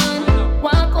your band.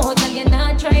 Walk out, girl, you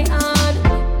not try hard.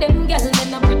 Them girls,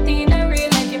 they're not pretty in a real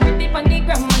life. You're pretty from the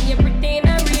gram, and you're pretty in a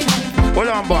real life. Hold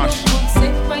on, boss.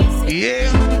 Yeah.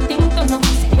 You think turn up,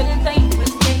 see well tight.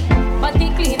 Body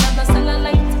clean, and the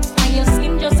cellulite. And your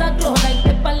skin just a glow like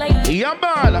pepper light. Yeah,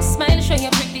 man. Smile, show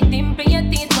your pretty dimple, your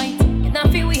teeth white. You not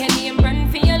feel we any and brand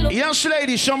for your look. Yes,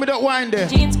 lady, show me that wine there.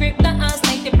 Jeans grip the ass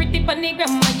like the pretty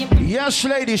panigram. Yes,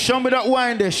 lady, show me that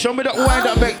wine there. Show me that wine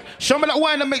that make. Show me that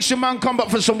wine that makes your man come back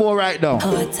for some more right now.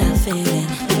 Oh, it's a feeling.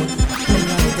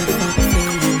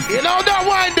 You know that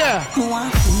wine there?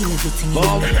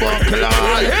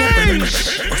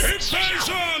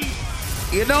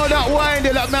 You know that wine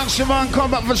there that makes your man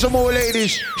come back for some more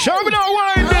ladies. Show me that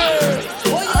wine there.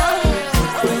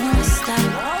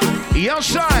 Yes,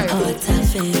 side.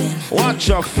 What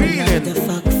you feeling?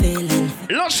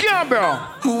 Let's go, bro.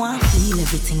 I want feel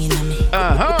everything in me.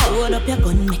 Hold up your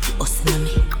gun, make it us in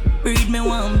me. Breed me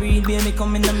one, breed baby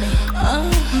come in me.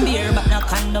 Beer but no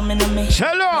condom in me.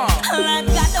 Hello. Like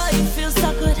God, oh it feels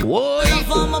so good.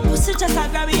 Love on my pussy just I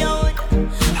grab it out.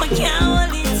 I can't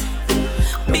hold it,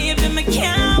 baby, me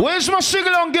can't. Where's my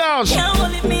sing-along girls? Can't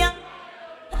hold it, me.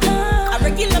 I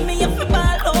regular me up for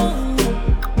ball on.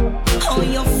 Oh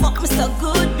you fuck me so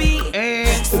good, B.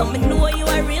 So me know you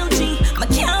a real G. I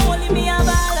can't hold it, me a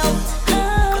ball out.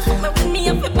 You fuck me with me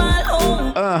up for ball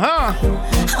on.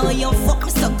 Oh you fuck me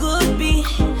so good, B.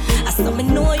 I saw me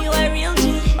know you a real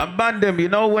G. Abandon them, you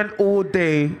know when all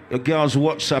day your girl's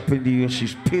WhatsApping you and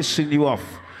she's pissing you off.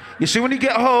 You see when you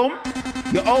get home,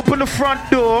 you open the front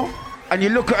door and you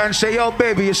look at her and say, yo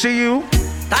baby, you see you?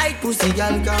 Tight pussy,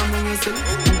 girl, come when you see.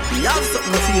 You have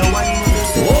something for your wine.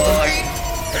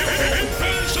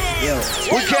 Yo,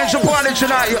 we can't support it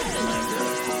tonight, yo.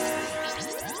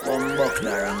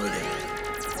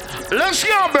 Let's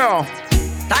go, bro.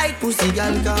 Tight pussy,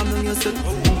 girl, come when you see.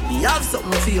 You have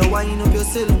something for your wine up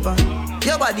yourself.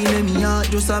 Your body make me heart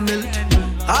just a melt.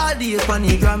 All day upon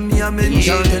the gram, me a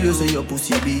mention. Tell you say your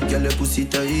pussy big, girl, your pussy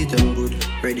tight and good.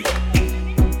 Ready?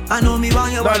 I know me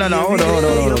want your body. No, hold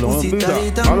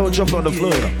on. I'll jump on the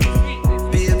floor.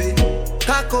 Baby,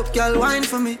 cock up, girl, wine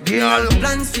for me. Girl,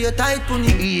 plans for your tight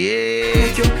pony. Yeah.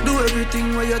 Make you do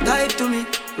everything when you're tight to me.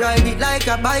 Ride it like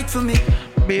a bike for me.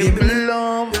 Baby,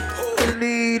 love,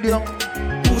 lead you.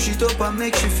 Push it up and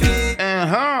make she feel.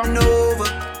 And over,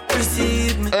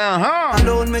 receive me. And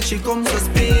don't make she come so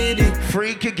speedy.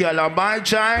 Freaky girl, on my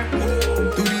time.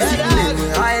 Do this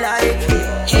I like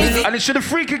it. And it's to the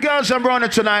freaky girls I'm running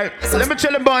tonight. Let me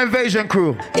tell them about Invasion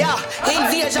Crew. Yeah,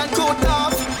 Invasion Crew,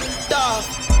 tough.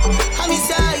 I'm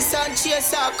size and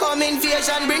chaser, come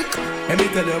Invasion bring. Let me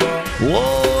tell you about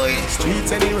Whoa.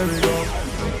 streets anywhere we go.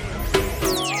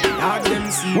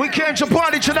 We came to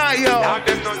party tonight, yo. Let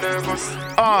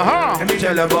me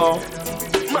tell you about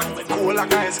man, we cool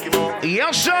like a Eskimo.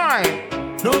 Yes, sir.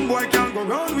 No boy can go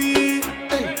round we.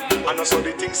 I know so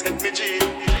the things hit me G.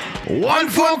 One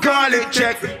phone call it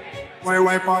check. My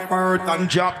wife on earth and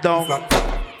drop down.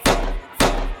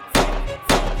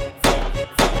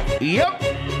 Yep. Yeah,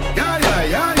 yeah,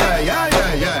 yeah, yeah, yeah, yeah,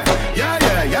 yeah. Yeah,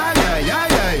 yeah, yeah, yeah, yeah,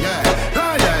 yeah, yeah.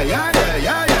 Yeah, yeah, yeah, yeah,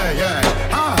 yeah, yeah, yeah.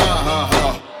 Ha, ha, ha, ha.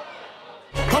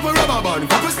 Couple rubber band,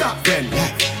 couple stop then.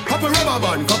 Couple rubber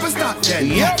band, couple stop then.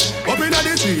 Yep. Up in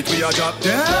the street, we are drop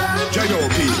dead.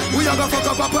 J.O.P. We are gonna fuck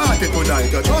up a party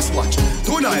tonight. You just watch.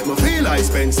 Tonight, me feel I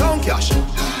spend some cash.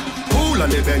 Cool on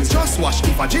the Benz, just wash.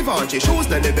 If a Givenchy shoes,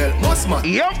 then the belt must match.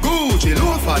 Yep. Gucci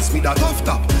loafers with a tough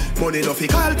top. Money no fi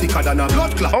call thicker than a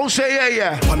blood clot. Oh, say yeah,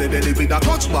 yeah. On the belly with a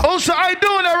touch back. Oh, so I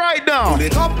doing it right now. On the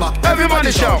top back.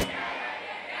 Everybody shout.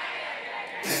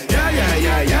 Yeah, yeah,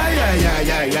 yeah, yeah, yeah, yeah,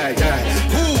 yeah, yeah,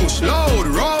 yeah. Push, load,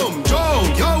 rum,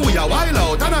 junk. Yo, we are wild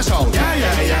out and a shout. Yeah,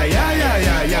 yeah, yeah, yeah, yeah,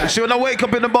 yeah, yeah. See, when I wake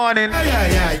up in the morning,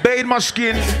 bathe my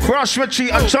skin, brush my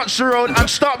teeth, and touch the road, and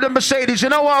stop the Mercedes. You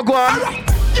know what, go on?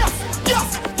 Yes,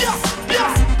 yes, yes, yes,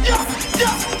 yes, yes,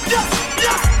 yes, yes,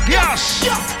 yes,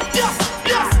 yes, yes,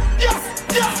 yes, yes,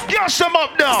 yes. Yes, them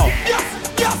up now. Yes,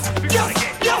 yes, yes,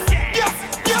 yes, yes,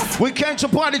 yes. We came to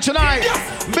party tonight.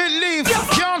 Believe,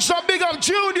 can't stop. Big up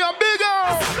Junior, big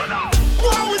up. Go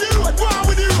on with the road, go on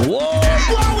with the road. Whoa.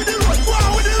 Go on with the road, go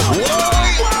on with the road.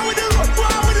 Go on with the road, go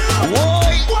on with the road.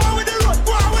 Go on with the road,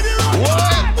 go on with the road. Go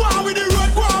on with the road,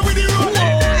 go on with the road.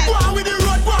 Go on with the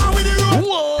road, go on with the road. Go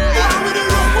on with the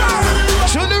road, go on with the road.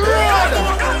 To the road.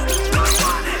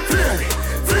 Flurry,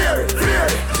 flurry,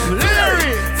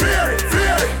 Flurry. flurry,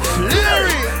 flurry,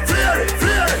 Flurry. flurry,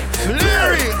 flurry,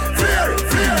 Flurry. flurry,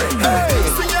 flurry. Hey,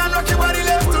 swing your lucky body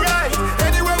left to right.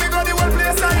 Anywhere we go, the whole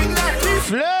place I ignite.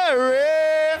 Flurry.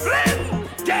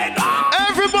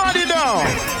 Everybody down.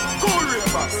 Cool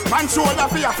ravers, man shoulder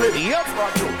for your feet. Yep.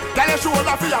 Girl your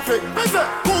shoulder for your feet. Me say,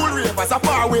 cool ravers, a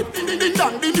far with ding ding ding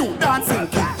dong, the new dancing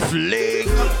king. Fling.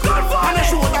 And a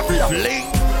shoulder for your feet. Fling.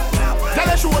 Girl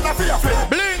your shoulder for your feet.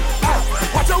 Bling.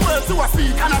 Watch your words to a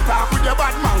speak and attack with your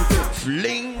bad mouth.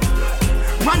 Fling.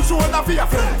 Man shoulder for your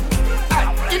feet.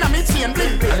 In a mid chain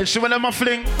bling bling. And you see when I'm a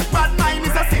fling? Bad mind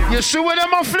is a sin. You see when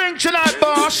I'm a fling tonight,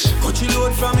 boss? Cut you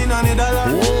load from in a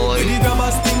Netherlands. The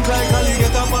grammar stink like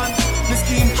alligator man. The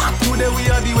skin hot today we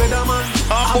are the weatherman.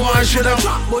 Oh, I should have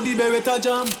drop body beretta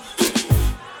jam.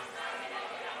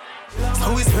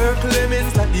 So it's her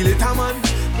Clemens like the little man.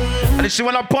 And you see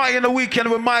when I party in the weekend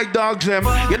with my dogs, them.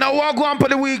 You know what go on for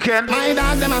the weekend? My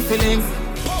dog them a feelings.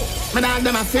 My dog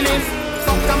them a feelings.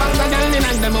 Fuck the bags of girl in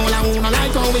and them all a wanna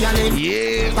like how we a live.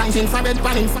 Yeah. Panting for bed,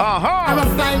 panting for. I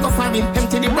rough like go for it.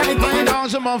 Empty the bright My mind.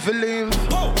 dogs them off feelings.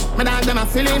 My dog them a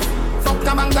feelings. Fuck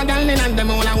the bags of girl in and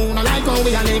them all a wanna like how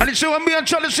we a live. And you see when me and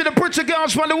Charlie see the pretty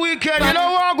girls for the weekend, you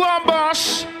know what go on,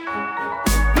 boss?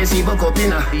 You see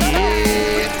Bokopina.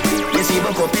 Yeah. You see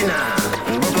Bokopina.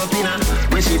 Bokopina.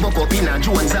 We see Bokopina.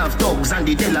 Jones have dogs and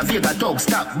the De La Vega dogs.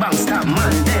 Stop, bang, stop,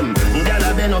 man, them. Girl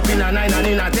have been up in a 9 and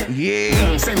in a 10.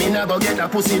 Yeah. Say me never get a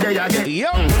pussy there again.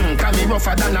 Yep. Can me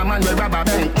rougher than a man with rubber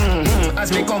band.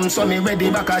 As me come, so me ready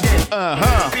back again.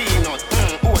 Peanut,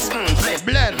 oats,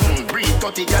 blend. Breathe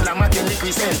 30 girl a making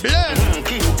liquid scent. Blend.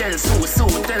 King tell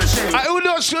Sue tell Shem. Who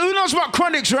knows what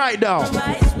chronics right now? We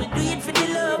do it for the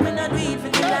love, we not do it for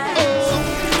the life.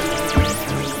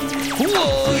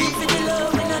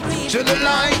 To the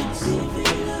light.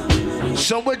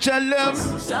 So we tell them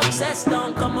Success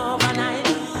don't come overnight.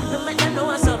 No matter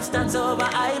no substance over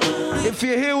hype. if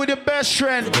you're here with your best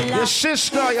friend, your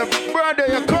sister, your brother,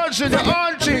 your cousin, your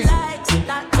auntie.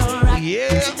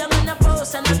 Yeah.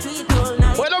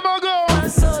 Where am I go?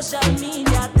 Social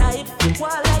media type.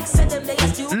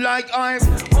 Like I'm.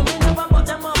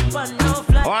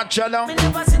 Watch out now.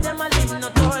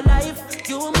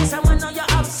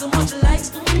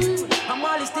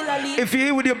 If you're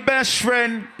here with your best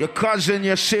friend, your cousin,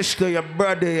 your sister, your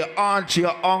brother, your auntie,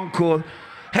 your uncle,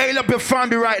 hail up your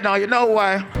family right now. You know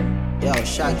why? Yo,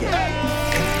 Shaggy.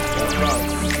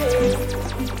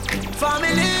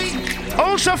 Family.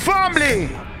 Also family.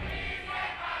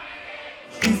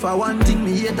 If I want thing,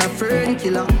 me hate a fern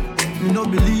killer. Me no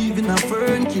believe in a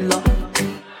fern killer.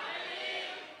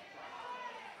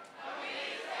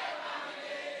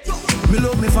 Me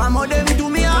love me family, them do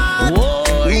me hard.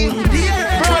 Whoa.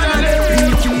 Yeah, brother,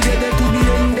 them. Me kill them to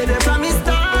the end, they promise.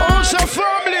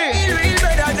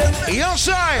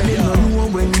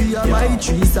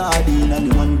 3 sardines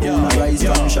and 1 pound of rice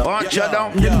from shop. Watch you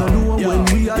down. Them no know when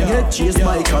we are get chased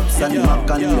by cops and the Mac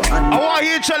and the hand. I want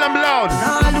you to tell them loud.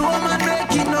 Nah, no man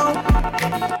make it now.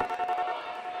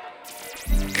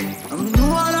 I know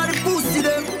all of the pussy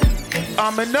them. I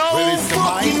know.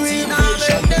 Fucking we now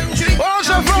make them drink. What's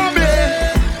the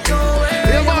problem?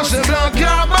 You must have blown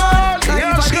your mouth.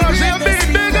 Yes, cause you big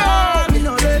bigger.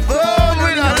 Oh,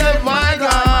 we don't let my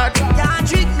God. Can't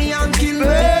trick me and kill me.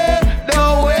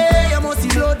 No way, you must see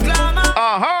blood glamour.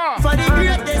 For the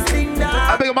greatest thing that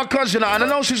I beg my cousin and I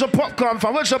know she's a popcorn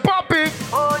fan. What's a poppy?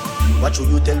 What should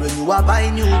you tell when you are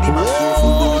buying you? Be my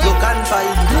careful when you can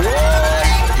find me.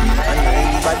 And no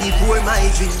anybody pour my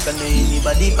drink, and no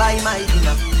anybody buy my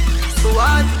dinner. So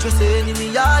hard for just say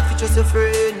enemy, hard for just a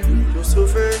friend. Just a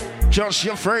friend. Just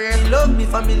your friend. Love me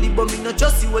family, but me not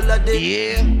just see all of them.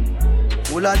 Yeah.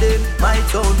 All of them might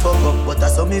sound fuck up, but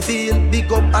that's how me feel.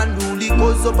 Big up and rule,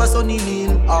 cause up a sunny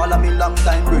meal. All of me long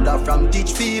time brother from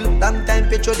Teachfield. Long time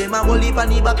picture them a whole heap on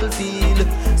the battlefield.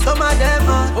 Some of them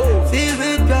are filled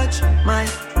with grudge. My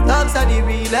dogs are the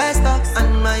realest dogs,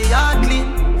 and my heart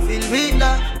clean, filled with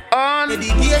love.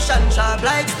 Dedication sharp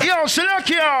like. Yo, select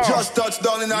yo. Just touched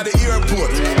down in the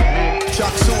airport.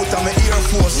 Track suit and my Air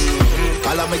Force.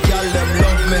 All of my gal them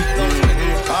love me.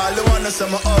 All the ones that say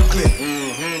me ugly.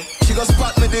 She go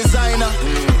spot me designer.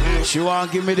 She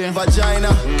want give me the vagina.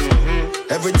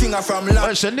 Everything I from love.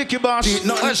 Where's the Nicky boss?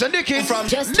 Where's the Nicky? From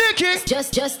Nicky.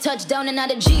 Just touched down and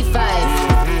out of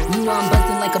G5. You know I'm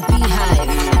buzzing like a beehive.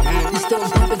 You still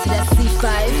bumping to that C5.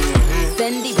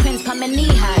 Fendi prints pa my knee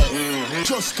high.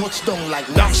 Just touched down like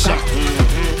NASA.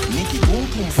 Nicky boom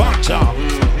boom factor.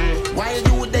 While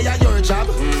you there at your job,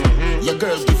 your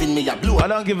girl giving me a blow. I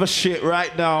don't give a shit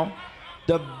right now.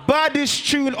 The baddest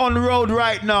tune on the road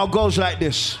right now goes like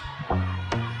this.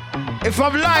 If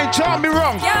I'm lying, tell me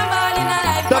wrong.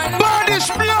 The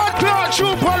baddest blood clot tune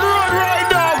on the road right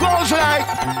now goes like.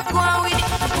 Go on with it,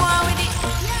 go on with it.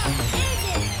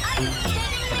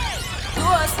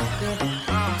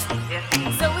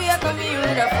 So we are coming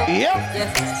with a fuck. Yep.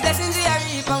 Yes. Blessings we are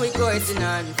reaping, we coursing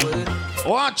on full.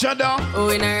 Watch her down. Oh,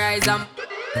 in a rise up.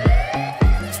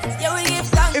 Yeah, we give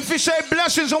thanks. If you say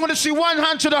blessings, I want to see one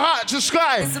hand to the heart, to the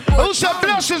sky. Who said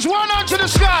blessings? One hand to the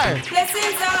sky.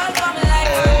 Blessings all from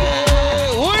life.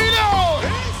 We know.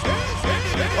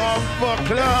 Oh, fuck,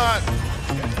 Lord.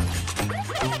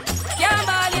 Can't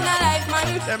ball in a life, man.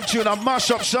 Them tune a mash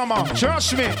up summer.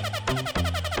 Trust me.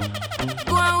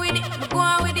 Go on with it, go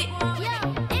on with it. Yo,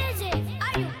 is it?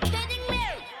 Are you kidding me?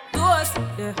 To us,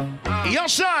 yeah. Your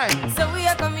side. So we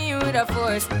are coming with a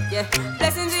force, yeah.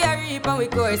 Blessings we are reaping, we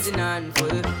coursing on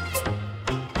full.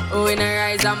 Oh, in a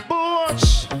rise and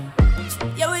Boots.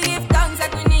 yeah, we give thanks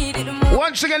like we need it the most.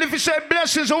 Once again, if you say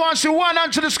blessings, I want to see one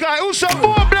hand to the sky. Who said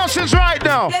more blessings right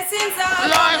now? Blessings all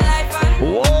life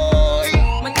and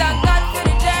whoa. we thank God for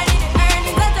the journey, the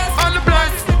earnings are just On the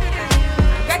blood.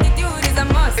 gratitude is a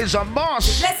must. It's a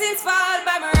must. Blessings fall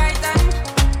by my right hand.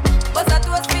 But that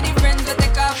was for the friends that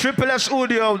take off. Triple S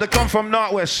Audio, they come from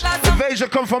Northwest. Invasion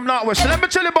come from Northwest. So let me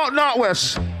tell you about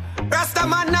Northwest. Rasta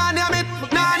man, nanyam it.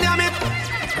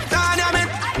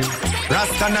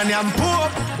 Rasta nanyam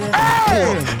poop.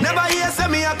 Hey! Never hear say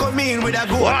me I come in with a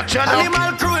goat. Watch out.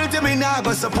 Animal cruelty me nah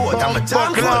go support. I'm a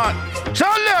thankful.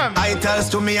 Tell them. I tells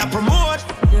to me I promote.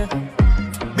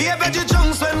 Be a veggie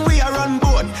chunks when we are on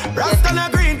board. Rasta na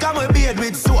green come a beard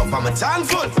with soap. I'm a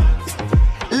thankful.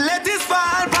 Let this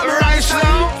fall from Right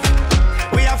now.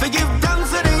 We have to give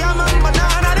thanks to the yam and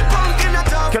banana, the pumpkin at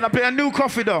top. Can I play a new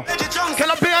coffee though?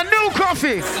 Can I play a new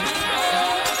coffee?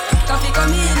 Coffee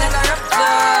come in like a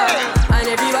raptor, and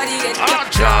everybody get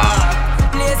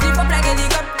captured. Play sleep up like a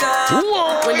helicopter.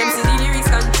 When them see the lyrics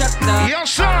contractor.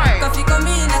 Yes, sir. Coffee come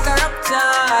in like a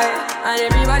raptor, and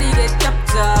everybody get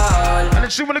captured.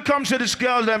 And see when it comes to this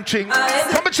girl, them thing.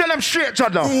 Come and tell them straight,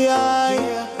 Todd.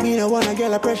 Yeah, me no wanna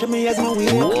get a pressure me as my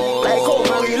wheel. Like oh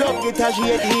my we love guitar she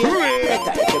hate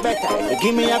it. Better,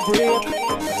 give me a break.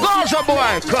 Cause a boy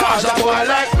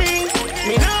like me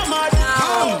no mad.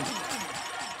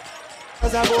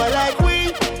 Cause a boy like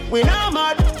we no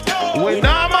mad. We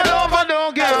no mad over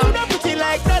no girl. We don't put it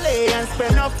like Calais and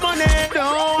spend enough money.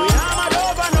 No, we no mad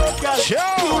over no girl.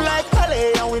 You like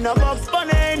Calais and we no box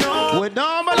money. No, we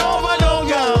no mad over no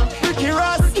girl. Ricky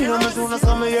Ross, you know me soon as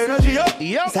some energy up.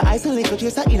 Yep. It's a ice and liquor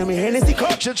chase, you know me Hennessy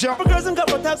cup. My girls and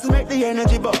couple taps to make the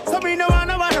energy buck. So me no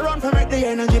wanna run for make the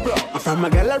energy block. From my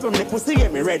girl from the pussy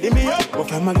get me ready me up. But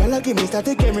from my girl give me start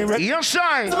to get me ready. Yes,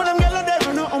 sir. Some of them girls they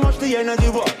don't know how much the energy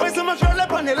work. When so much roll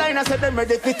up on the line, I said them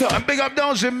ready fit up. And big up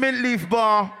down to Mint Leaf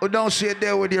Bar, who don't sit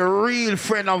there with your real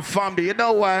friend and family. You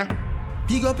know why?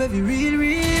 Big up every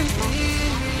real.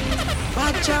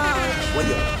 Watch out. What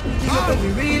you?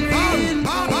 Real.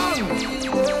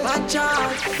 Watch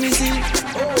out. Me see.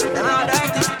 Them all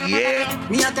dirty. Yeah.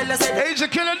 Me a tell you say. He's a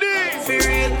killer D. For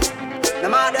real.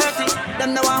 Them all dirty.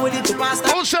 Them the one with it to pass.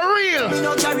 Also real. Me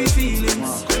no carry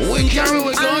feelings. We carry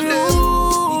with gun them.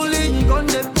 Gun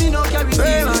them. Me no carry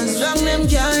feelings. Them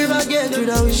can't ever get to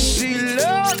the wish. See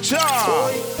later.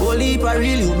 Holy for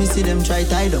real. You me see them try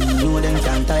tie them. Know them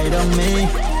can't tie them me.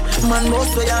 Man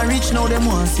most way and rich now them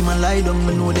want see man lie down.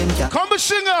 Me know them can't. Come and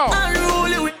sing out.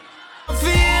 Unruly we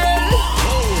feel.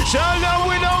 Tell them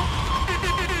we know.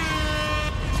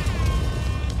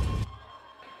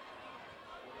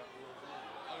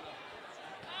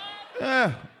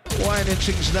 Yeah, winding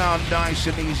things down nice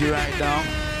and easy right now.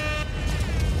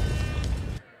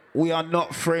 We are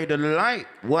not afraid of the light.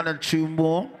 1 or 2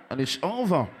 more and it's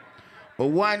over. We're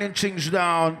winding things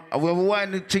down. And we're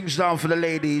winding things down for the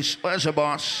ladies. Where's the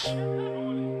boss?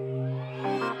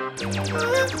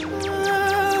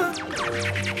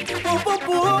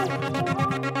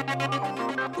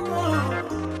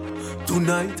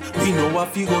 Tonight, we know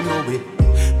what we go no way.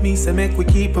 Me say make we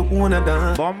keep it one a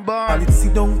dance. Bombard. I'll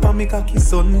sit down for me cocky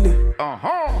Sunday.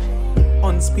 Uh-huh.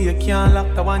 On spear can't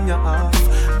lock the one you have.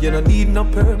 You don't need no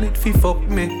permit fi fuck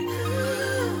me.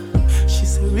 She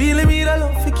say really me the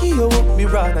love fi give you up. Me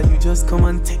rather you just come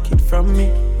and take it from me.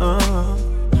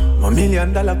 $1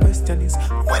 million question is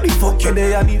where the fuck you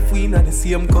there and if we in the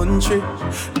same country?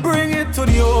 Bring it to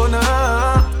the owner.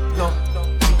 No.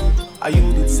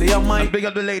 You did say I might. Big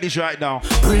up the ladies right now.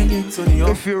 Bring it to the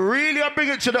owner. If you really are bring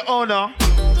it to the owner,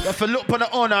 you have to look on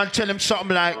the owner and tell him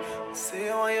something like.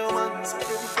 Say what you want, so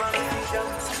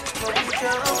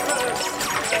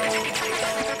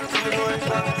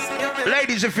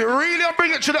ladies, if you really are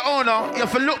bring it to the owner, you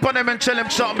have to look on him and tell him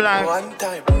something like. One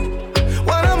time.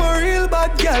 When I'm a real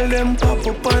bad girl, them pop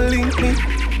up and link me.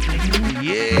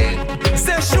 Yeah.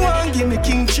 Say she want give me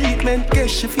king treatment, guess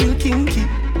she feel kinky.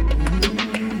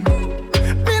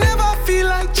 Feel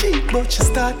like cheap, but she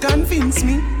start convince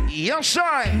me. Yes,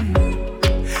 sir.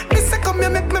 Me say come here,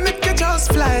 make you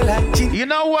just fly like G. You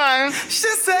know why? She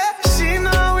say she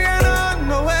know we're not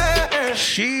nowhere.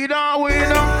 She know we're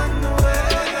not nowhere.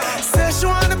 Say she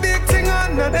want a big thing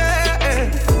under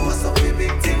there. What's up, the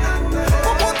big thing under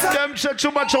there? Them say too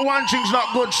much of one thing's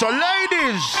not good. So,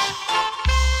 ladies.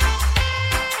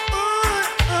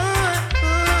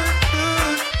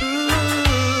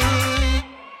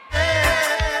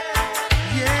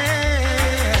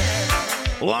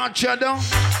 Watch you down.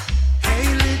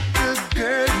 Hey little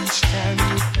girl, each time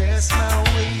you pass my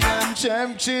way, I'm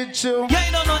tempted to. Yeah,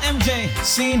 you don't know MJ.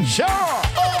 Scene. Sure.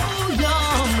 Oh,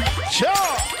 young.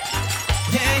 Sure.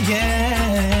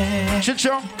 Yeah.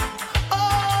 Chicho.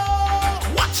 Oh,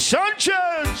 what?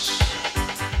 Sanchez.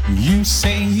 You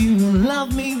say you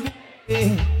love me,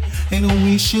 baby, and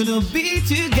we should be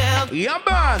together. Yeah,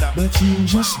 man. But you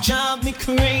just drive me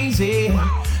crazy.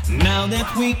 Now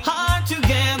that we are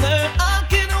together, I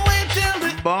can't wait till the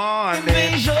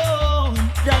invasion.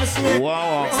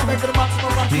 Wow.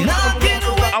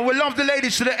 And we love the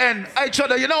ladies to the end. Each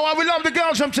other, you know why we love the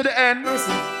girls up to the end?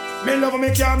 Me love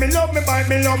me car, me love me bike,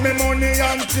 me love me money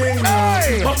and things.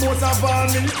 Hey. But most of all,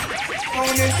 me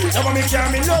love me car,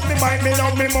 me love me bike, me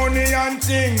love me money and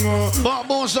things. But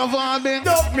most of all, me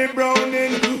love me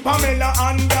Browning, Pamela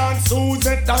and Dan,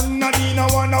 Suzette and Nadine.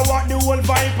 Wanna what the whole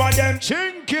vibe of them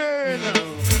thinking.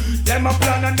 Them a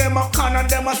plan and them a con and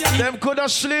them a scheme. Them coulda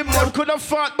slim, them coulda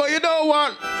fat, but you know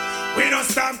what? We don't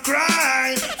stop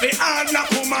crying. We all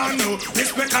black woman no.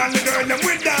 Respect all the girl them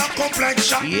with dark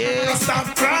complexion. Yeah. We don't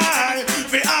stop crying.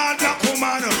 We all black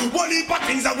woman no. One heap of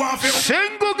things I want for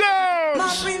single girls.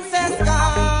 My princess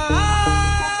gone.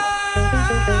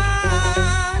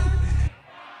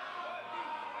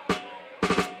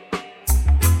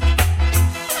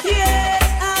 Yes,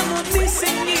 I'm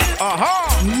missing you.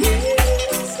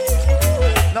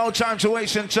 No time to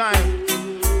waste in time.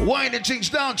 Winding things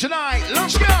down tonight.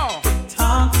 Let's go.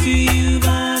 Talk to you,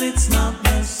 but it's not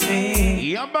the same.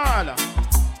 Yeah, man.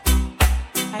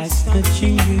 As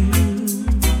touching you.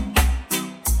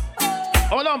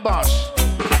 Hold on, boss.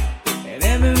 And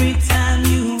every time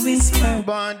you whisper,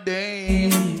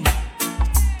 Monday,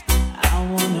 I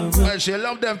wanna run. you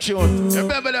love them tune.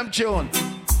 Remember them tune.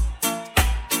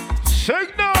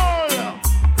 Signal.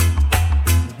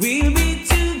 We'll be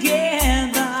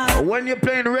together. When you're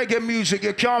playing reggae music,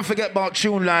 you can't forget about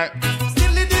tune like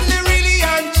Dilly dilly really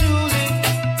and truly.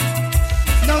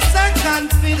 No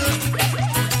second fiddle.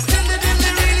 Dilly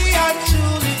dilly really and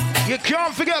truly. you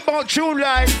can't forget about tune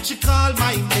like She called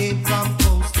my name from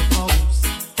coast to coast,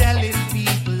 telling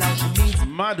people how she needs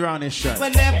mad round this shot.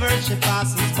 Whenever she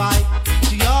passes by,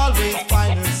 she always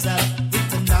finds herself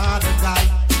other guy.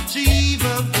 She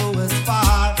even go as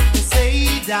far to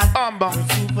say that Amber, you're a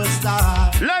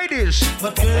superstar. Ladies,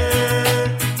 but girl,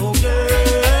 oh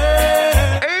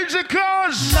girl, Angel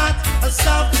Claus, not a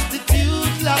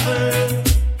substitute lover.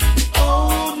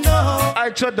 Oh no.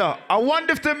 I told her, I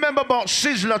wonder if they remember about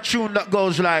Sizzler tune that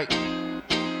goes like.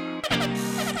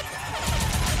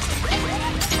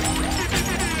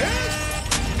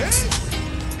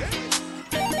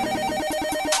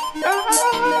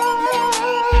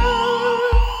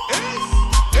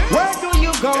 Where do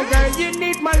you go, girl? You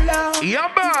need my love. Yeah,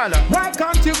 man. Why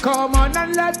can't you come on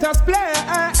and let us play?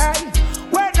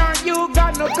 When are you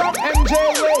gonna come MJ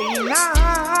way now?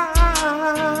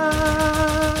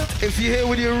 If you're here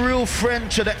with your real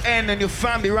friend to the end and your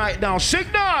family right now,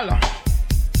 signal. Well,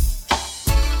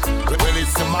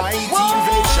 it's the mighty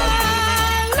invasion.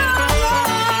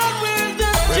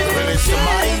 Well, it's the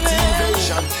mighty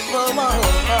invasion.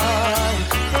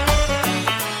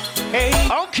 Hey,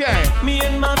 okay. Me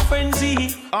and my friend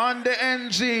Z on the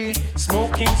NZ,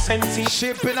 smoking Sensi,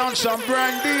 sipping on some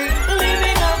brandy.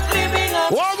 Living up, living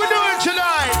up. What we doing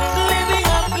tonight? Living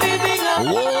up, living up.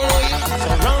 Whoa.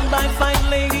 Surrounded by fine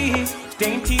ladies,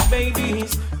 dainty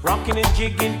babies, rocking and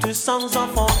jigging to songs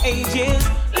of all ages.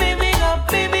 Living up,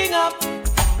 living up.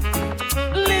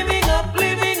 Living up,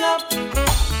 living up.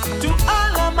 To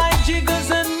all of my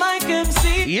jiggers and my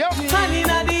MC. Yep. Honey,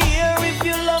 not the air if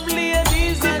you love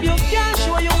ladies. If you can't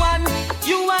show you one,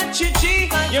 you want chichi.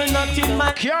 You're not in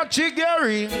my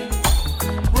category.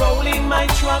 Rolling my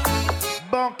truck.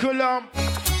 Buckle up.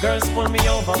 Girls pull me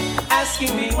over,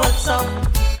 asking me what's up.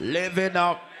 Living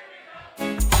up.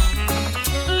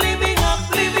 Living up,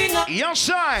 living up. Yes,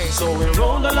 sir. So we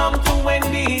rolled along to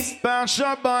Wendy's. Bounce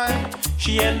up, boy.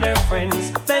 She and her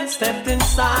friends then stepped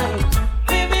inside.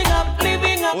 Living up,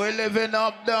 living up. We're living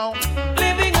up now.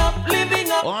 Living up,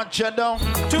 living up. Want you down.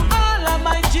 To all of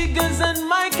my jiggers and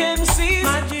my MCs.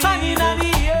 Hanging on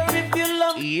the air if you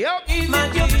love. Yep.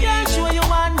 Man, you can't show you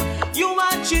one. You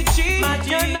want chichi.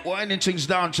 Winding things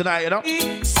down tonight, you know.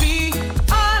 See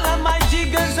all of my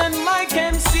jiggers and my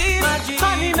MCs.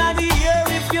 Hanging on the air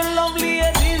if you love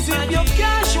ladies. If you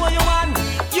can't show you one.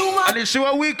 And you see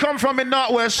where we come from in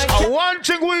Northwest. One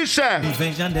thing we say.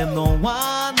 Invasion them no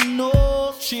one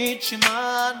no chichi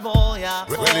man boy.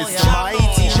 Well, it's the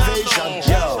mighty invasion.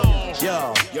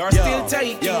 Yo, you're still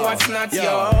taking what's not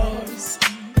yours.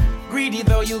 Greedy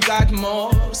though you got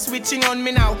more. Switching on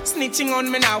me now, snitching on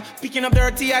me now. Picking up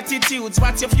dirty attitudes.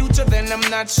 What's your future then? I'm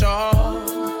not sure.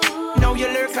 Now you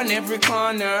lurk on every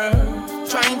corner,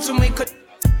 trying to make a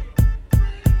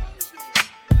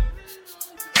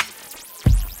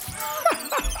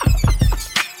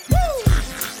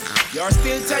You're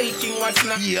still taking what's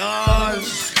not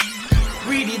yours.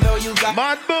 Greedy though you got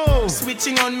mad move.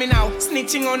 Switching on me now,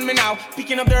 snitching on me now.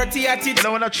 Picking up dirty attitude. You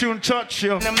know when I tune touch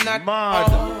you, I'm not mad.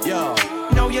 Yo.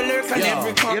 Now you lurk on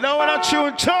every corner. You know when I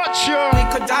tune touch you,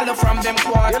 make a dollar from them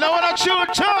quarters. You know when I tune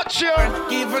touch you,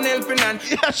 give an helping hand.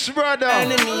 Yes, brother.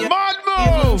 Enemy, mad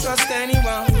move. Trust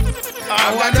anyone.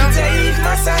 I wanna take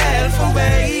myself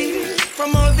away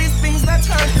from all these things that's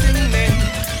hurting me.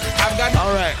 I've got.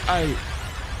 All right,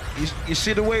 you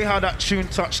see the way how that tune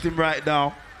touched him right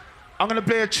now? I'm gonna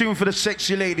play a tune for the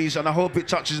sexy ladies, and I hope it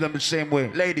touches them the same way.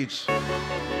 Ladies.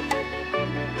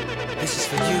 This is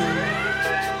for you,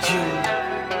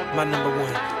 my number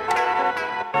one.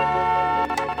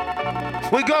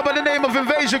 We go by the name of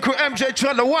Invasion Crew MJ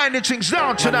trying to wind things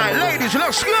down tonight. Ladies,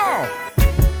 let's go!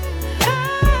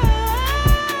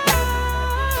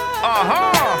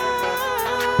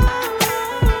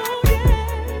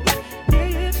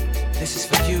 This is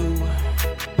for you,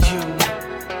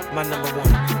 my number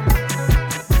one.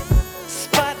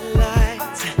 Spotlight,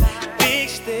 big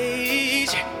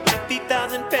stage,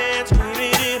 50,000 fans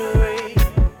screaming it away.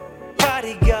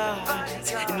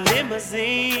 Bodyguards and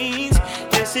limousines,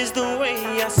 this is the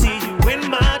way I see you in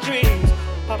my dreams.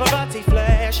 Paparazzi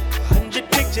flash,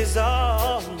 100 pictures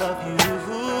all of you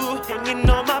hanging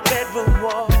on my bedroom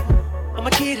wall. I'm a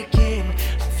kid again,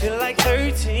 I feel like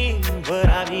 13, but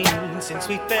I mean, since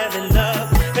we fell in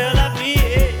love, girl, I've been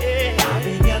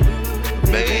your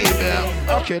baby.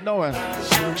 Okay, no one.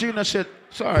 Gina said,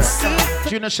 sorry.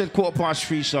 Gina said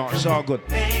 3:15, so it's all good.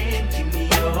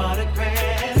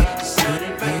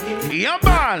 Yeah,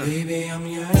 man. Baby, I'm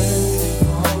yearning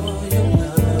for your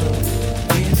love.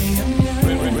 Baby, I'm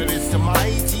yearning. Well, it's the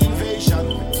mighty invasion.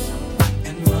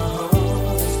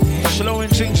 Slowing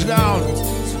things down.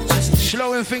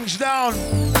 Slowing things down.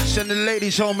 Send the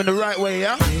ladies home in the right way,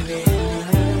 yeah?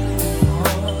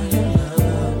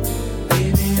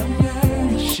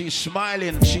 She's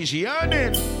smiling, she's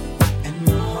yearning. And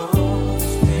my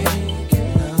heart's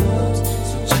making love,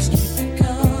 so just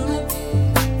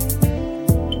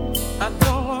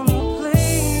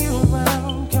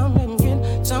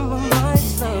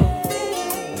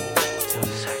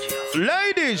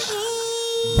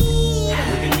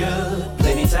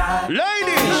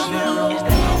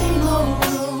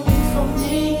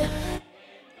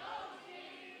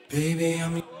Baby,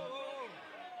 I'm.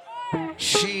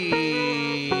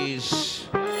 Jeez.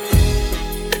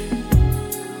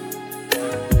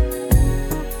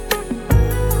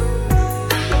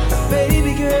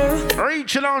 Baby girl.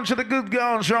 Reaching on to the good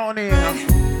girls around here.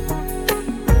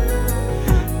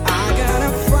 I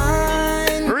gotta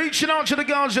find. Reaching out to the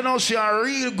girls, you know, see a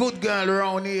real good girl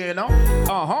around here, you know?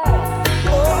 Uh-huh.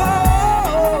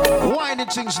 Oh. Winding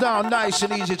things down nice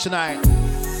and easy tonight.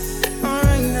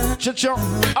 Cha-cha.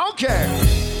 Okay.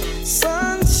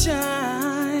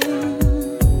 Sunshine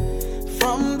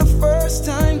from the first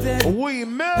time that we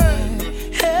met.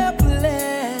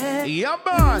 Helpless. Yeah,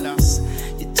 man.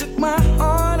 You took my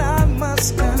heart, I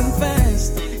must confess.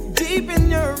 Deep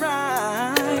in your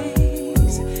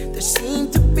eyes, there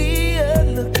seemed to be a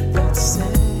look that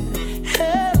said,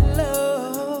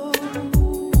 hello.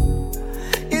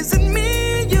 Is it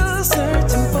me you're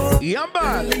searching for? Yeah,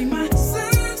 man. My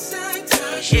sunshine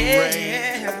touch.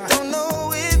 Yeah. Don't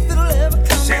know if it'll ever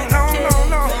come. Say no.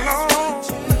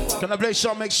 Can I play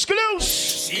some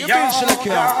exclusive? Yo,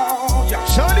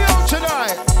 Turn it on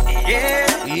tonight.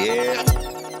 Yeah.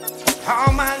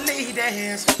 All my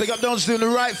ladies. Pick up those doing the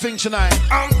right thing tonight.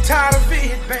 I'm tired of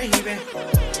it, baby.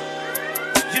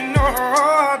 You know,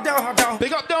 don't.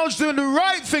 Pick up those doing the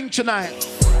right thing tonight.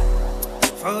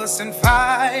 Fuss and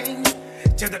fight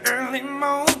till the early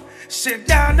morning. Sit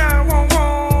down, I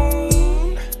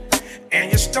won't. And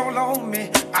you stole on me.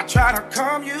 I try to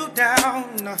calm you down.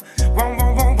 Won't.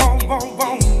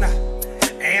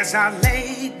 As I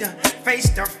laid face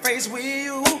to face with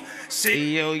you.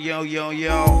 See, yo.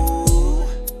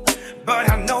 But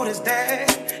I noticed that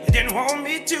you didn't want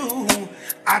me to.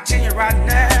 I tell you right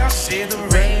now, see the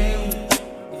rain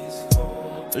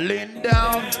laying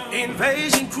down.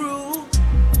 Invasion crew.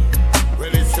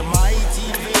 Well, it's a mighty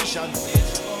invasion.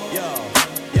 Yo.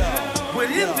 Well,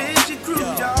 invasion crew,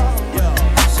 y'all.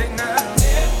 Say now.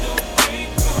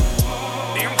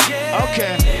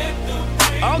 Okay.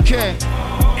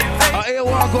 Here we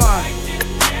go on.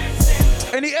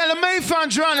 Any LMA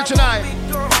fans running tonight?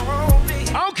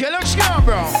 Okay, let's go,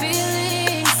 bro.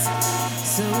 Feelings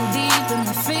so deep in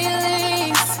my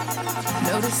feelings.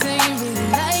 Notice they really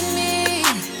like me.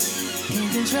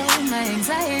 Can't control my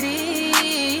anxiety.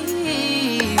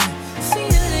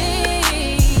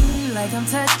 Feeling like I'm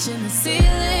touching the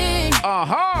ceiling.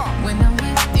 When I'm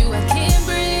with you, I can't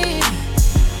breathe.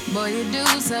 Boy, you do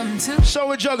something too. So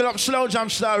we juggle up slow jam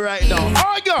style right now.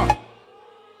 I go.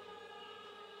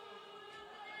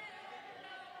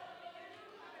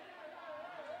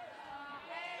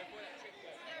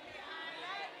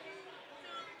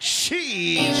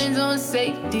 Feelings on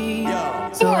safety. So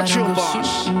I don't go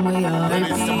shooting where you're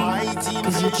hurting.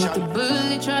 Cause you took the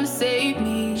bullet trying to save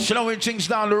me. Slowing things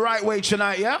down the right way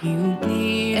tonight, yeah?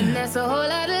 And that's a whole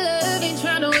lot of love, ain't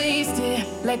trying to waste it.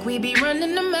 Like we be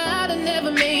running them out and never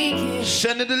make it.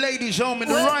 Sending the ladies home in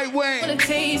the right way. Wanna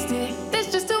taste it. That's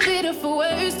just too bitter for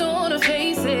words, don't wanna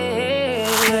face it.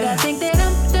 But I think that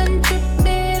I'm done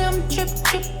tripping, I'm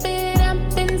tripping,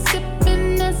 I've been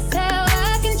sipping, that's how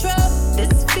I control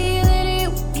this feeling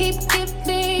you keep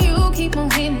giving, you keep on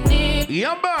hitting it.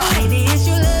 Yamba. Maybe it's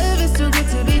your love, it's too good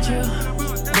to be true.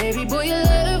 Baby boy, your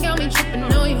love got me tripping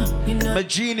on you. You know.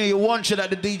 Magina, you want shit at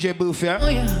the DJ booth, yeah? Oh,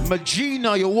 yeah.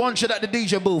 Magina, you want shit at the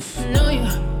DJ booth. Know you,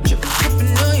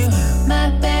 tripping on you. My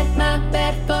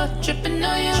bad for tripping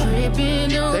on you.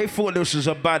 Tripping on. They thought this was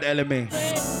a bad LMA.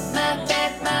 My bad.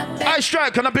 I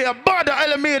strike, can I be a badder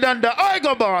LMA than the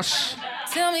Igo boss?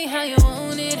 Tell me how you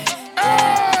want it.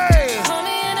 Hey! Call me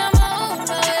and I'm on my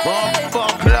way. Tell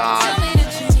me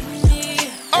that you need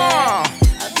me. I'll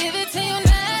give it to you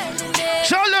night and day.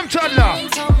 Tell them, Toddler.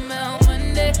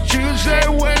 Tuesday,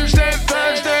 Wednesday,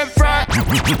 Thursday, Friday.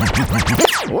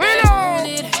 We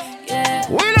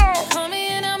know. Call me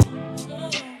and I'm.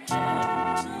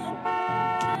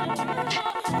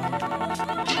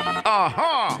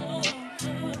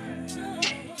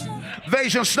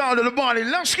 Invasion style of the body.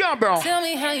 Let's go, bro. Tell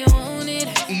me how you want it.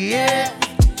 Yeah.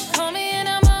 Call me and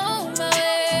I'm on my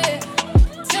way.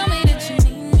 Tell me that you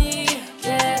need me.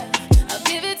 Yeah. I'll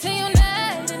give it to you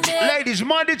night and day. Ladies,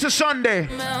 Monday to Sunday.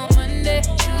 Monday,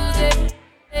 Tuesday,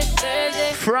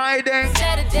 Thursday, Friday,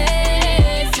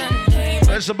 Saturday, Sunday.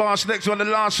 Where's the boss? Next one, the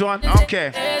last one.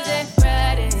 Okay. Thursday,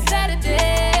 Friday,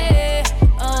 Saturday,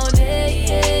 all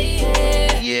day,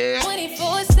 Yeah.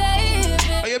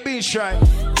 24/7. Are you being shy?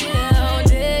 Yeah, all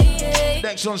day.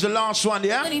 Next one's the last one,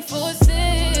 yeah?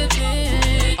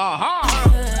 24/7.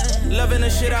 Loving the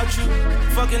shit out you,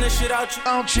 fucking the shit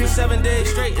out you. 7 days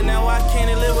straight, and now I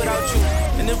can't live without you.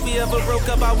 And if we ever broke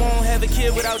up, I won't have a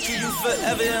kid without you. You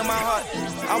forever in my heart.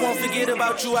 I won't forget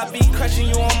about you. I be crushing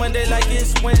you on Monday like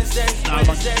it's Wednesday.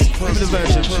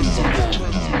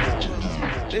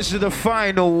 This is the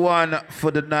final one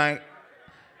for the night.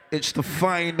 It's the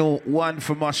final one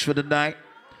from us for the night.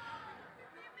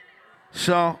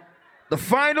 So, the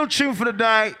final tune for the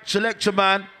night, Selector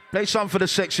Man. Play something for the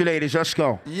sexy ladies. Let's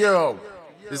go. Yo,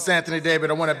 this is Anthony David.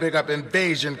 I want to big up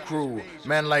Invasion Crew.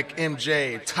 Men like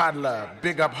MJ, Toddler,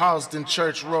 big up Houston,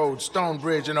 Church Road,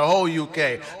 Stonebridge, and the whole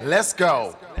UK. Let's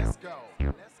go.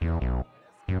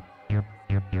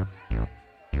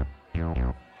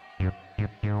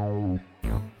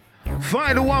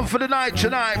 Final one for the night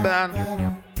tonight, man.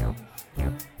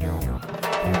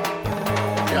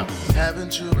 Yeah.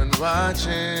 Haven't you been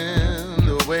watching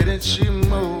the way that she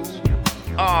moves?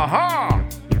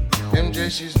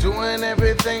 MJ, she's doing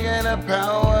everything in her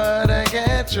power to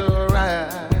get you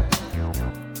right.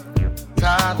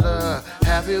 Toddler,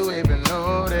 have you even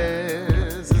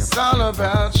noticed? It's all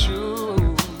about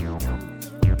you.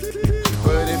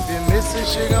 But if you miss it,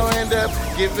 she gon' end up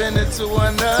giving it to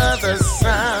another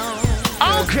sound.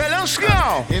 Okay, let's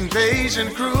go.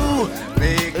 Invasion Crew,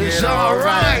 make it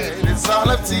alright. It's all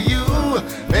up to you,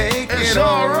 make it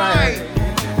alright.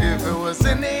 If it was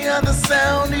any other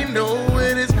sound, you know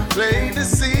it is plain to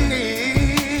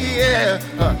see. Yeah,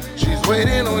 she's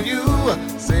waiting on you.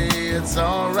 Say it's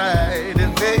alright.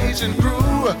 Invasion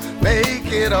Crew,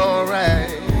 make it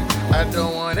alright. I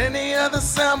don't want any other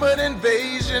sound but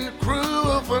Invasion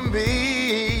Crew for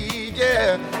me.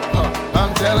 Yeah,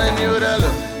 I'm telling you to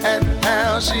look at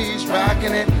how she's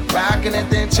rocking it,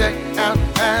 then check out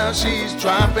how she's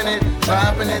dropping it,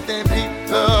 then peep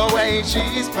the way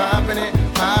she's popping it.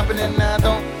 Now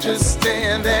don't just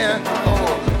stand there,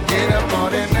 get up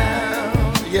on it now.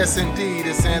 Yes, indeed,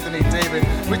 it's Anthony David.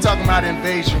 We're talking about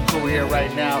Invasion Crew here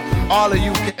right now. All of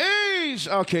you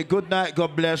Okay, good night,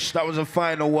 God bless. That was the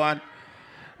final one.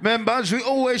 Remember, as we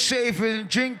always say, if you're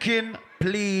drinking,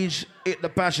 please hit the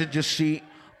passenger seat.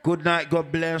 Good night,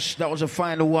 God bless. That was the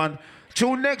final one.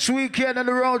 Till next weekend on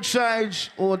the roadsides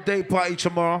or day party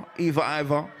tomorrow.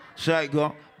 Either. So I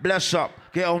go. Bless up.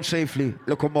 Get home safely.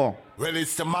 Look more. Well,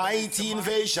 it's the mighty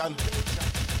invasion.